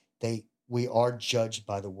we are judged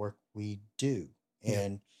by the work we do,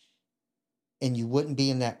 and you wouldn't be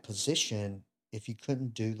in that position if you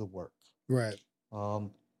couldn't do the work. Right.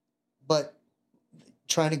 But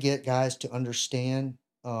trying to get guys to understand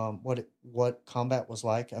what combat was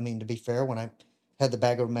like. I mean, to be fair, when I had the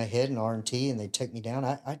bag over my head in R&T and they'd take me down,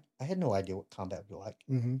 I had no idea what combat would be like.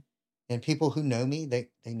 Mm-hmm. And people who know me, they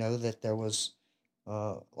know that there was,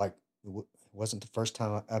 like, it wasn't the first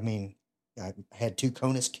time. I mean, I had 2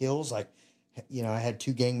 CONUS kills. Like, I had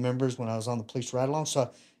 2 gang members when I was on the police ride along.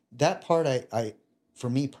 So that part, I for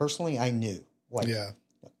me personally, I knew. Like, Yeah.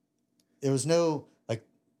 there was no, like,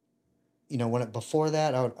 before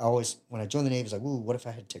that, I always, when I joined the Navy, I was like, ooh, what if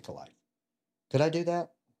I had to take a life? Could I do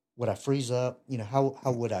that? Would I freeze up? How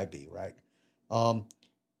would I be, right? Um,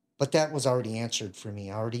 but that was already answered for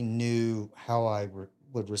me. I already knew how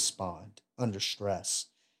would respond under stress.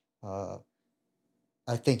 Uh,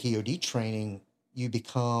 I think EOD training, you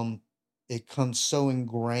become, it comes so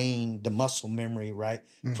ingrained, the muscle memory, right?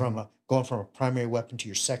 Mm-hmm. Going from a primary weapon to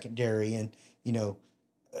your secondary, and you know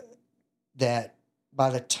that by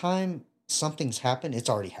the time something's happened, it's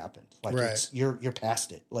already happened. Like Right. you're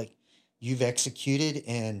past it. Like you've executed,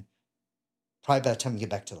 and probably by the time you get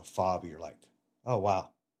back to the fob, you're like, oh wow,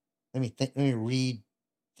 let me think. Let me read,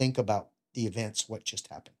 think about the events, what just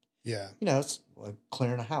happened. Yeah. It's like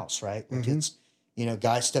clearing a house, right? Like Mm-hmm. it's,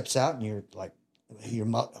 guy steps out and you're like,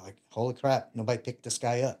 like, holy crap, nobody picked this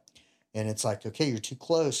guy up. And it's like, okay, you're too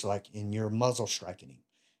close, like, and you're muzzle striking him.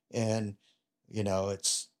 And,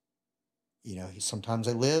 it's, sometimes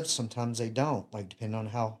they live, sometimes they don't, like, depending on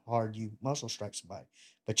how hard you muzzle strike somebody.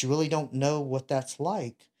 But you really don't know what that's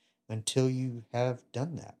like until you have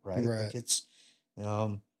done that, right? Right. Like it's,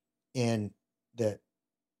 um, and that,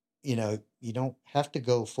 you don't have to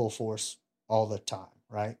go full force all the time,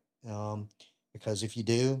 right? Um, because if you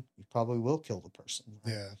do, you probably will kill the person,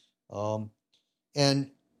 right? Yeah. Um,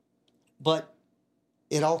 and but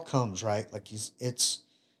it all comes right. Like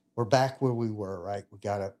we're back where we were, right? We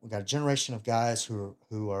got a generation of guys who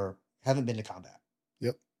haven't been to combat.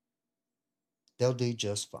 Yep. They'll do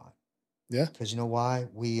just fine. Yeah. Because you know why?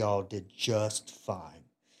 We all did just fine.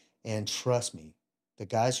 And trust me, the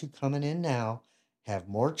guys who coming in now have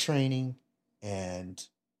more training and,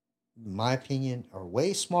 in my opinion, are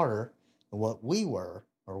way smarter than what we were,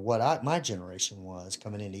 or what my generation was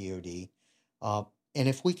coming into EOD. Um, and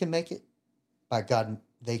if we can make it, by God,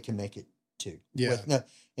 they can make it too. Yeah. With no,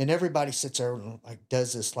 and everybody sits there and like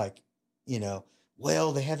does this, like, you know,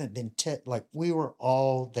 well, they haven't been like we were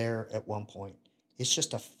all there at one point. It's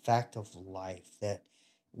just a fact of life that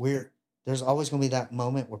there's always going to be that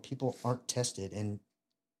moment where people aren't tested, and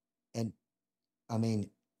I mean,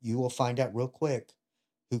 you will find out real quick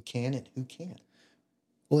who can and who can't.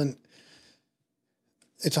 Well, and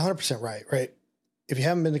it's 100% right, right? If you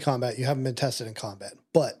haven't been to combat, you haven't been tested in combat.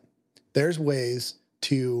 But there's ways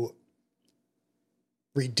to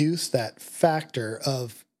reduce that factor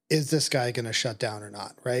of, is this guy going to shut down or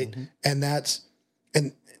not, right? Mm-hmm. And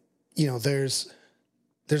and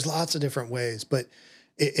there's lots of different ways, but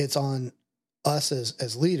it's on us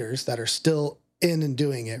as leaders that are still in and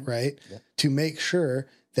doing it, right? Yep. To make sure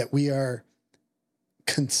that we are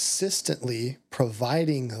consistently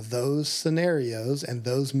providing those scenarios and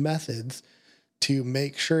those methods to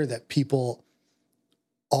make sure that people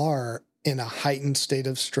are in a heightened state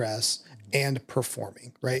of stress and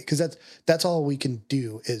performing, right? Because that's all we can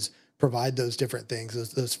do is provide those different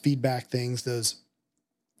things, those feedback things, those,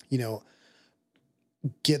 you know,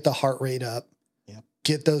 get the heart rate up, Yep.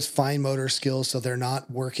 get those fine motor skills so they're not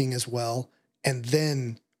working as well, and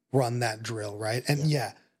then run that drill, right? And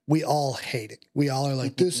yeah, we all hate it. We all are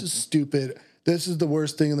like, this is stupid. This is the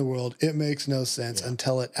worst thing in the world. It makes no sense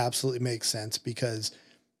until it absolutely makes sense, because,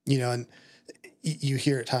 and you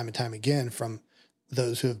hear it time and time again from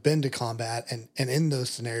those who have been to combat and in those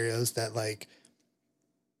scenarios that, like,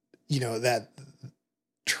 that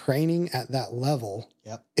training at that level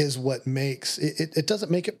is what makes it. It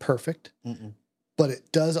doesn't make it perfect, but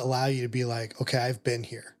it does allow you to be like, okay, I've been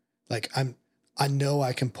here. Like I know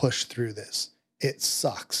I can push through this. It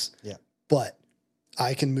sucks. Yeah. But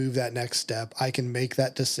I can move that next step. I can make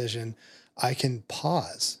that decision. I can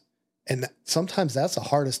pause. And sometimes that's the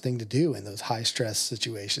hardest thing to do in those high stress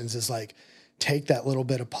situations, is like, take that little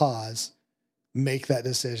bit of pause, make that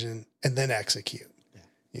decision, and then execute.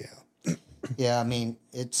 Yeah. Yeah. I mean,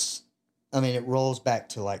 it rolls back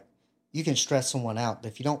to, like, you can stress someone out,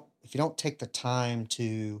 but if you don't take the time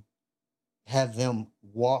to have them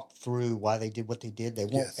walk through why they did what they did, they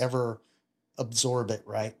won't ever absorb it,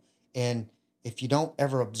 right? And if you don't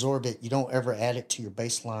ever absorb it, you don't ever add it to your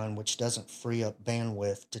baseline, which doesn't free up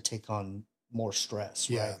bandwidth to take on more stress,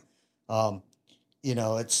 right?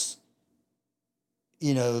 It's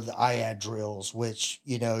the IAD drills, which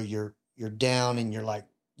you're down and you're like,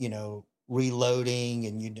 reloading,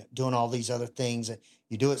 and you doing all these other things, and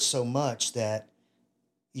you do it so much that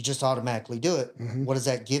you just automatically do it. Mm-hmm. What does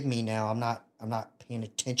that give me now? I'm not paying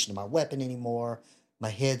attention to my weapon anymore. My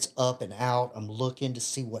head's up and out. I'm looking to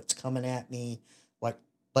see what's coming at me. Like,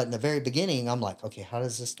 but in the very beginning, I'm like, okay, how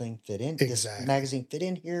does this thing fit in? This magazine fit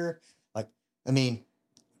in here? Like, I mean,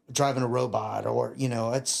 driving a robot, or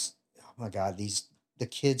it's, oh my God, the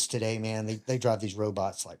kids today, man, they drive these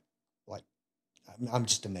robots like I'm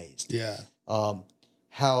just amazed. Yeah.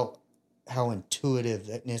 How how intuitive,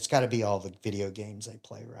 and it's got to be all the video games they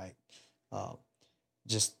play, right? Uh,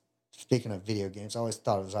 just speaking of video games, I always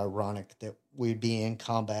thought it was ironic that we'd be in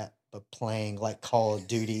combat, but playing like Call of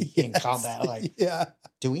Duty in Yes. combat. Like, Yeah.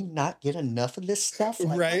 do we not get enough of this stuff?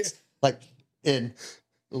 Like, Right. like, and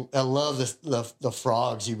I love this, the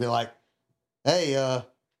frogs. You'd be like, hey,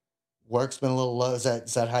 work's been a little low. Is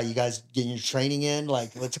that how you guys getting your training in?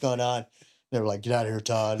 Like, what's going on? They were like, get out of here,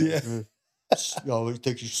 Todd. Yeah. Oh, we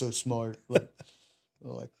think you're so smart. Like,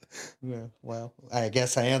 yeah, well, I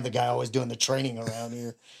guess I am the guy always doing the training around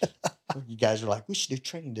here. You guys are like, we should do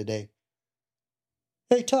training today.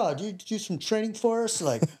 Hey, Todd, you do some training for us?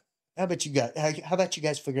 Like, how about you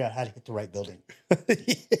guys figure out how to hit the right building?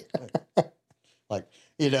 Like,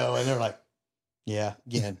 and they're like, yeah,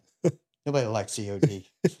 again, nobody likes COD.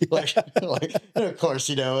 Like, and of course,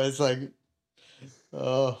 it's like,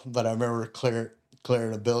 oh, but I remember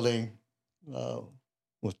clearing a building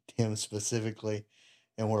with him specifically,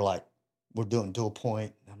 and we're doing dual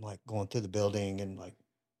point. And I'm like going through the building, and like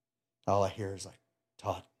all I hear is like,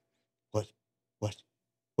 Todd, what, what,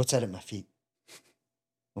 what's that at my feet?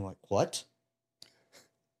 I'm like, what?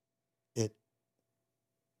 It.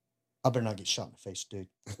 I better not get shot in the face, dude.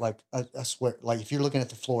 Like I swear, like if you're looking at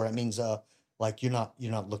the floor, that means like you're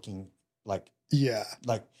not looking like Yeah.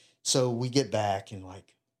 like. So we get back, and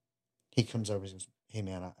like he comes over and says, hey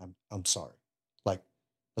man, I'm sorry. Like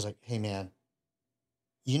I was like, hey man,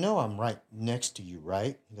 I'm right next to you,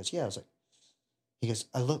 right? He goes, yeah. I was like, he goes,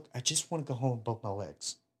 I just want to go home with both my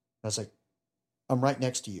legs. I was like, I'm right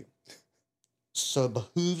next to you. So it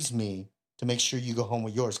behooves me to make sure you go home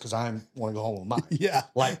with yours because I want to go home with mine. Yeah.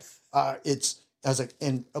 Like, I was like,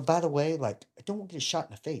 and by the way, like, I don't want to get shot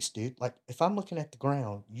in the face, dude. Like, if I'm looking at the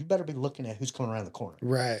ground, you better be looking at who's coming around the corner.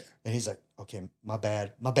 Right. And he's like, okay, my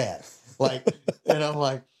bad. Like, and I'm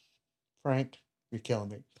like, Frank, you're killing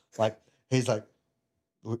me. Like, he's like,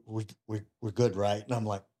 we're good, right? And I'm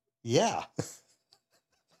like, yeah.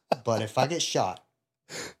 But if I get shot,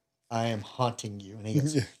 I am haunting you. And he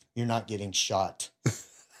goes, you're not getting shot.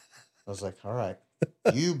 I was like, all right,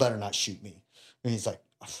 you better not shoot me. And he's like,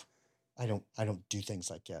 I don't do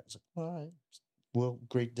things like that. I was like, all right, we'll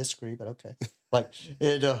agree to disagree, but okay. Like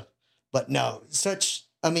it, but no,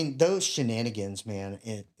 I mean, those shenanigans, man,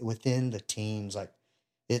 within the teams, like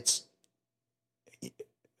it's,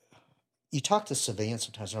 you talk to civilians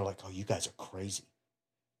sometimes, and they're like, oh, you guys are crazy.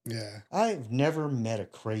 Yeah. I've never met a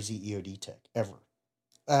crazy EOD tech ever.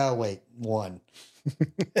 Oh, wait, one.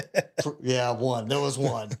 Yeah, one. There was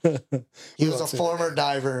one. He was a former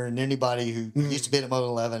diver, and anybody who used to be at Mode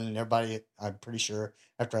 11, and everybody, I'm pretty sure,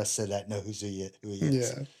 after I said that, know who he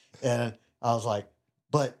is. Yeah. And I was like,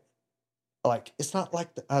 but like, it's not like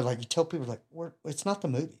like you tell people like it's not the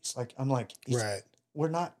movies. Like I'm like, right. We're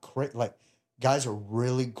not great. Like guys are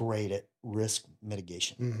really great at risk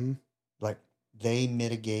mitigation. Mm-hmm. Like they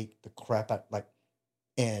mitigate the crap out, like,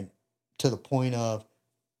 and to the point of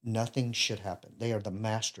nothing should happen. They are the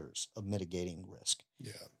masters of mitigating risk.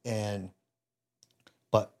 Yeah. And,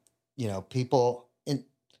 but, people, and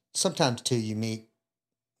sometimes too, you meet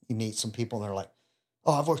some people and they're like,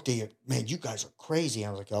 oh, I've worked EOD. Man, you guys are crazy. I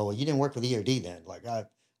was like, oh, well, you didn't work with EOD then. Like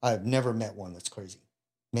I've never met one that's crazy.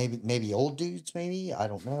 Maybe old dudes, maybe, I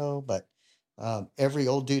don't know. But every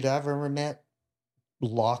old dude I've ever met,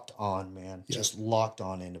 locked on, man, just locked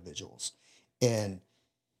on individuals. And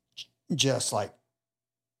just like,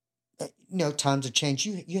 times have changed.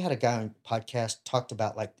 You had a guy on podcast talked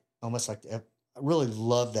about like almost like I really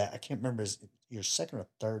love that. I can't remember your second or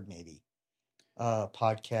third maybe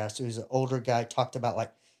podcast. It was an older guy talked about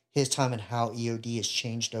like his time and how EOD has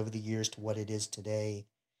changed over the years to what it is today.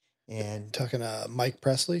 And talking Mike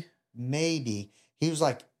Presley, maybe he was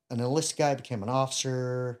like an enlisted guy, became an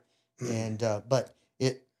officer, and but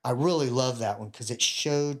I really love that one because it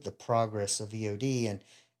showed the progress of EOD. And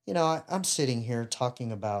I'm sitting here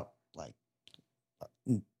talking about like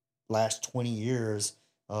last 20 years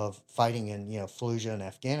of fighting in Fallujah and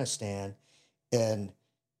Afghanistan, and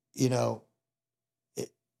you know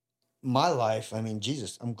my life. I mean,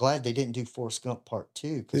 Jesus, I'm glad they didn't do Forrest Gump Part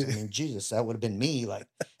 2 because I mean, Jesus, that would have been me. Like,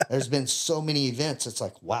 there's been so many events. It's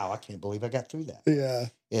like, wow, I can't believe I got through that. Yeah,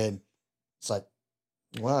 and it's like,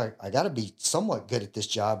 well, I got to be somewhat good at this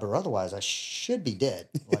job, or otherwise I should be dead.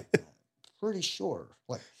 Like, pretty sure.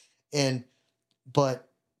 Like, but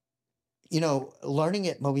learning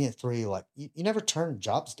at Mobian 3, like you never turn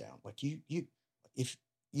jobs down. Like if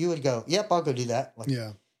you would go, yep, I'll go do that. Like,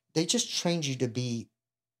 they just trained you to be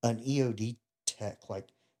an EOD tech. Like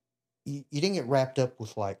you didn't get wrapped up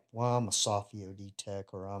with like, well, I'm a soft EOD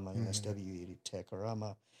tech, or I'm an SW EOD tech, or I'm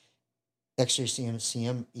a X-ray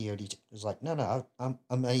CM EOD tech. It was like, no, I'm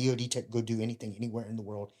an EOD tech. Go do anything, anywhere in the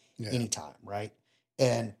world, Yeah. anytime, right?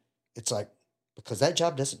 And it's like, because that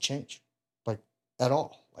job doesn't change, like, at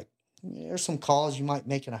all. Like, there's some calls you might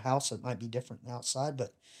make in a house that might be different than outside,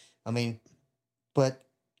 but I mean, but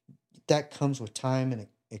that comes with time and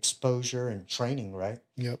exposure and training, right?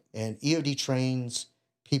 Yep. And EOD trains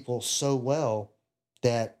people so well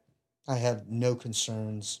that I have no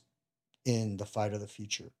concerns in the fight of the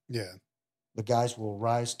future. Yeah. The guys will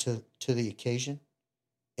rise to the occasion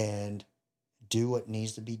and do what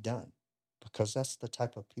needs to be done because that's the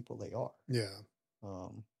type of people they are. Yeah.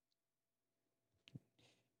 Um,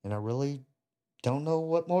 and I really don't know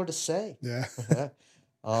what more to say. Yeah.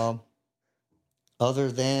 um,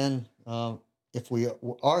 other than if we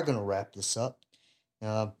are going to wrap this up,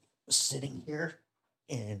 sitting here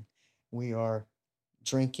and we are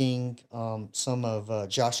drinking some of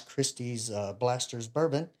Josh Christie's Blasters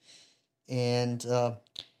bourbon. And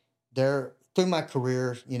through my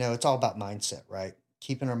career, it's all about mindset, right?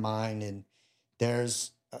 Keeping our mind. And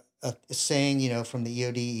there's a saying, from the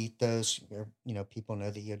EOD ethos, people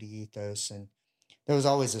know the EOD ethos. And there was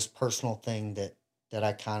always this personal thing that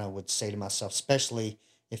I kind of would say to myself, especially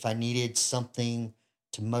if I needed something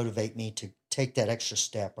to motivate me to take that extra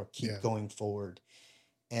step or keep going forward.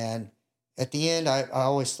 And at the end, I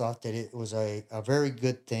always thought that it was a very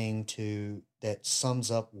good thing that sums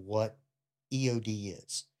up what EOD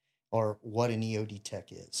is or what an EOD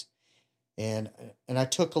tech is. And I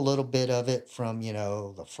took a little bit of it from,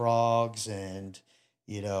 the Frogs and,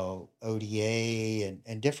 ODA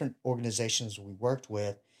and different organizations we worked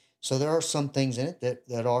with. So there are some things in it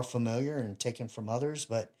that are familiar and taken from others,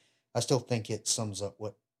 but I still think it sums up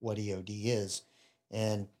what EOD is.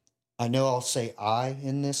 And I know I'll say I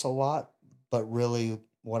in this a lot, but really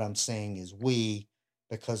what I'm saying is we,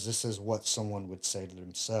 because this is what someone would say to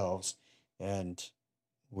themselves. And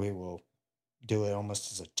we will do it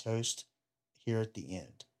almost as a toast here at the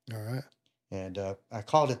end. All right. And I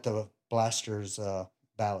called it the Blasters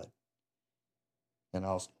Ballad. And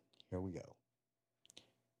here we go.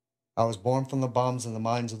 I was born from the bombs and the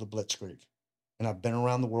mines of the Blitzkrieg. And I've been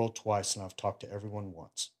around the world twice and I've talked to everyone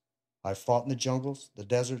once. I've fought in the jungles, the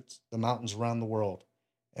deserts, the mountains around the world.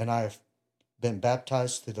 And I've been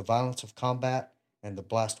baptized through the violence of combat and the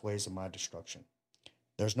blast waves of my destruction.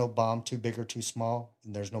 There's no bomb too big or too small,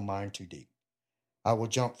 and there's no mine too deep. I will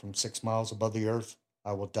jump from 6 miles above the earth.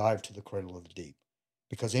 I will dive to the cradle of the deep.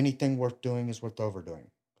 Because anything worth doing is worth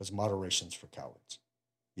overdoing, because moderation's for cowards.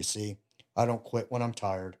 You see, I don't quit when I'm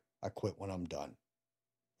tired. I quit when I'm done.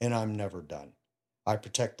 And I'm never done. I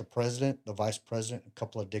protect the president, the vice president, and a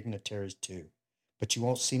couple of dignitaries too. But you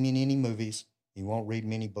won't see me in any movies. You won't read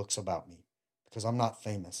many books about me, because I'm not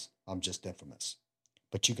famous. I'm just infamous.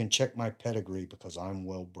 But you can check my pedigree because I'm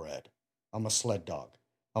well bred. I'm a sled dog.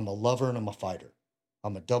 I'm a lover and I'm a fighter.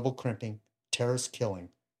 I'm a double crimping, terrorist killing,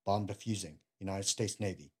 bomb defusing, United States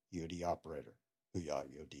Navy EOD operator. Hoo-yah,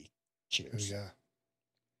 EOD. Cheers. Yeah.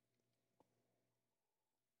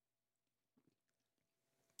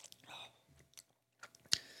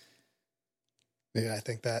 Yeah, I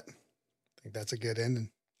think that's a good ending.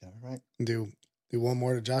 All right. Do one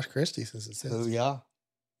more to Josh Christie since it says. Hoo-yah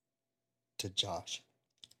to Josh.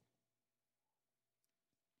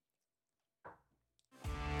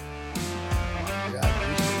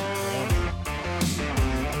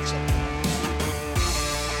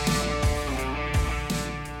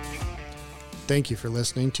 Thank you for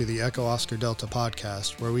listening to the Echo Oscar Delta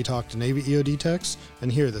podcast, where we talk to Navy EOD techs and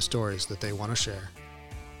hear the stories that they want to share.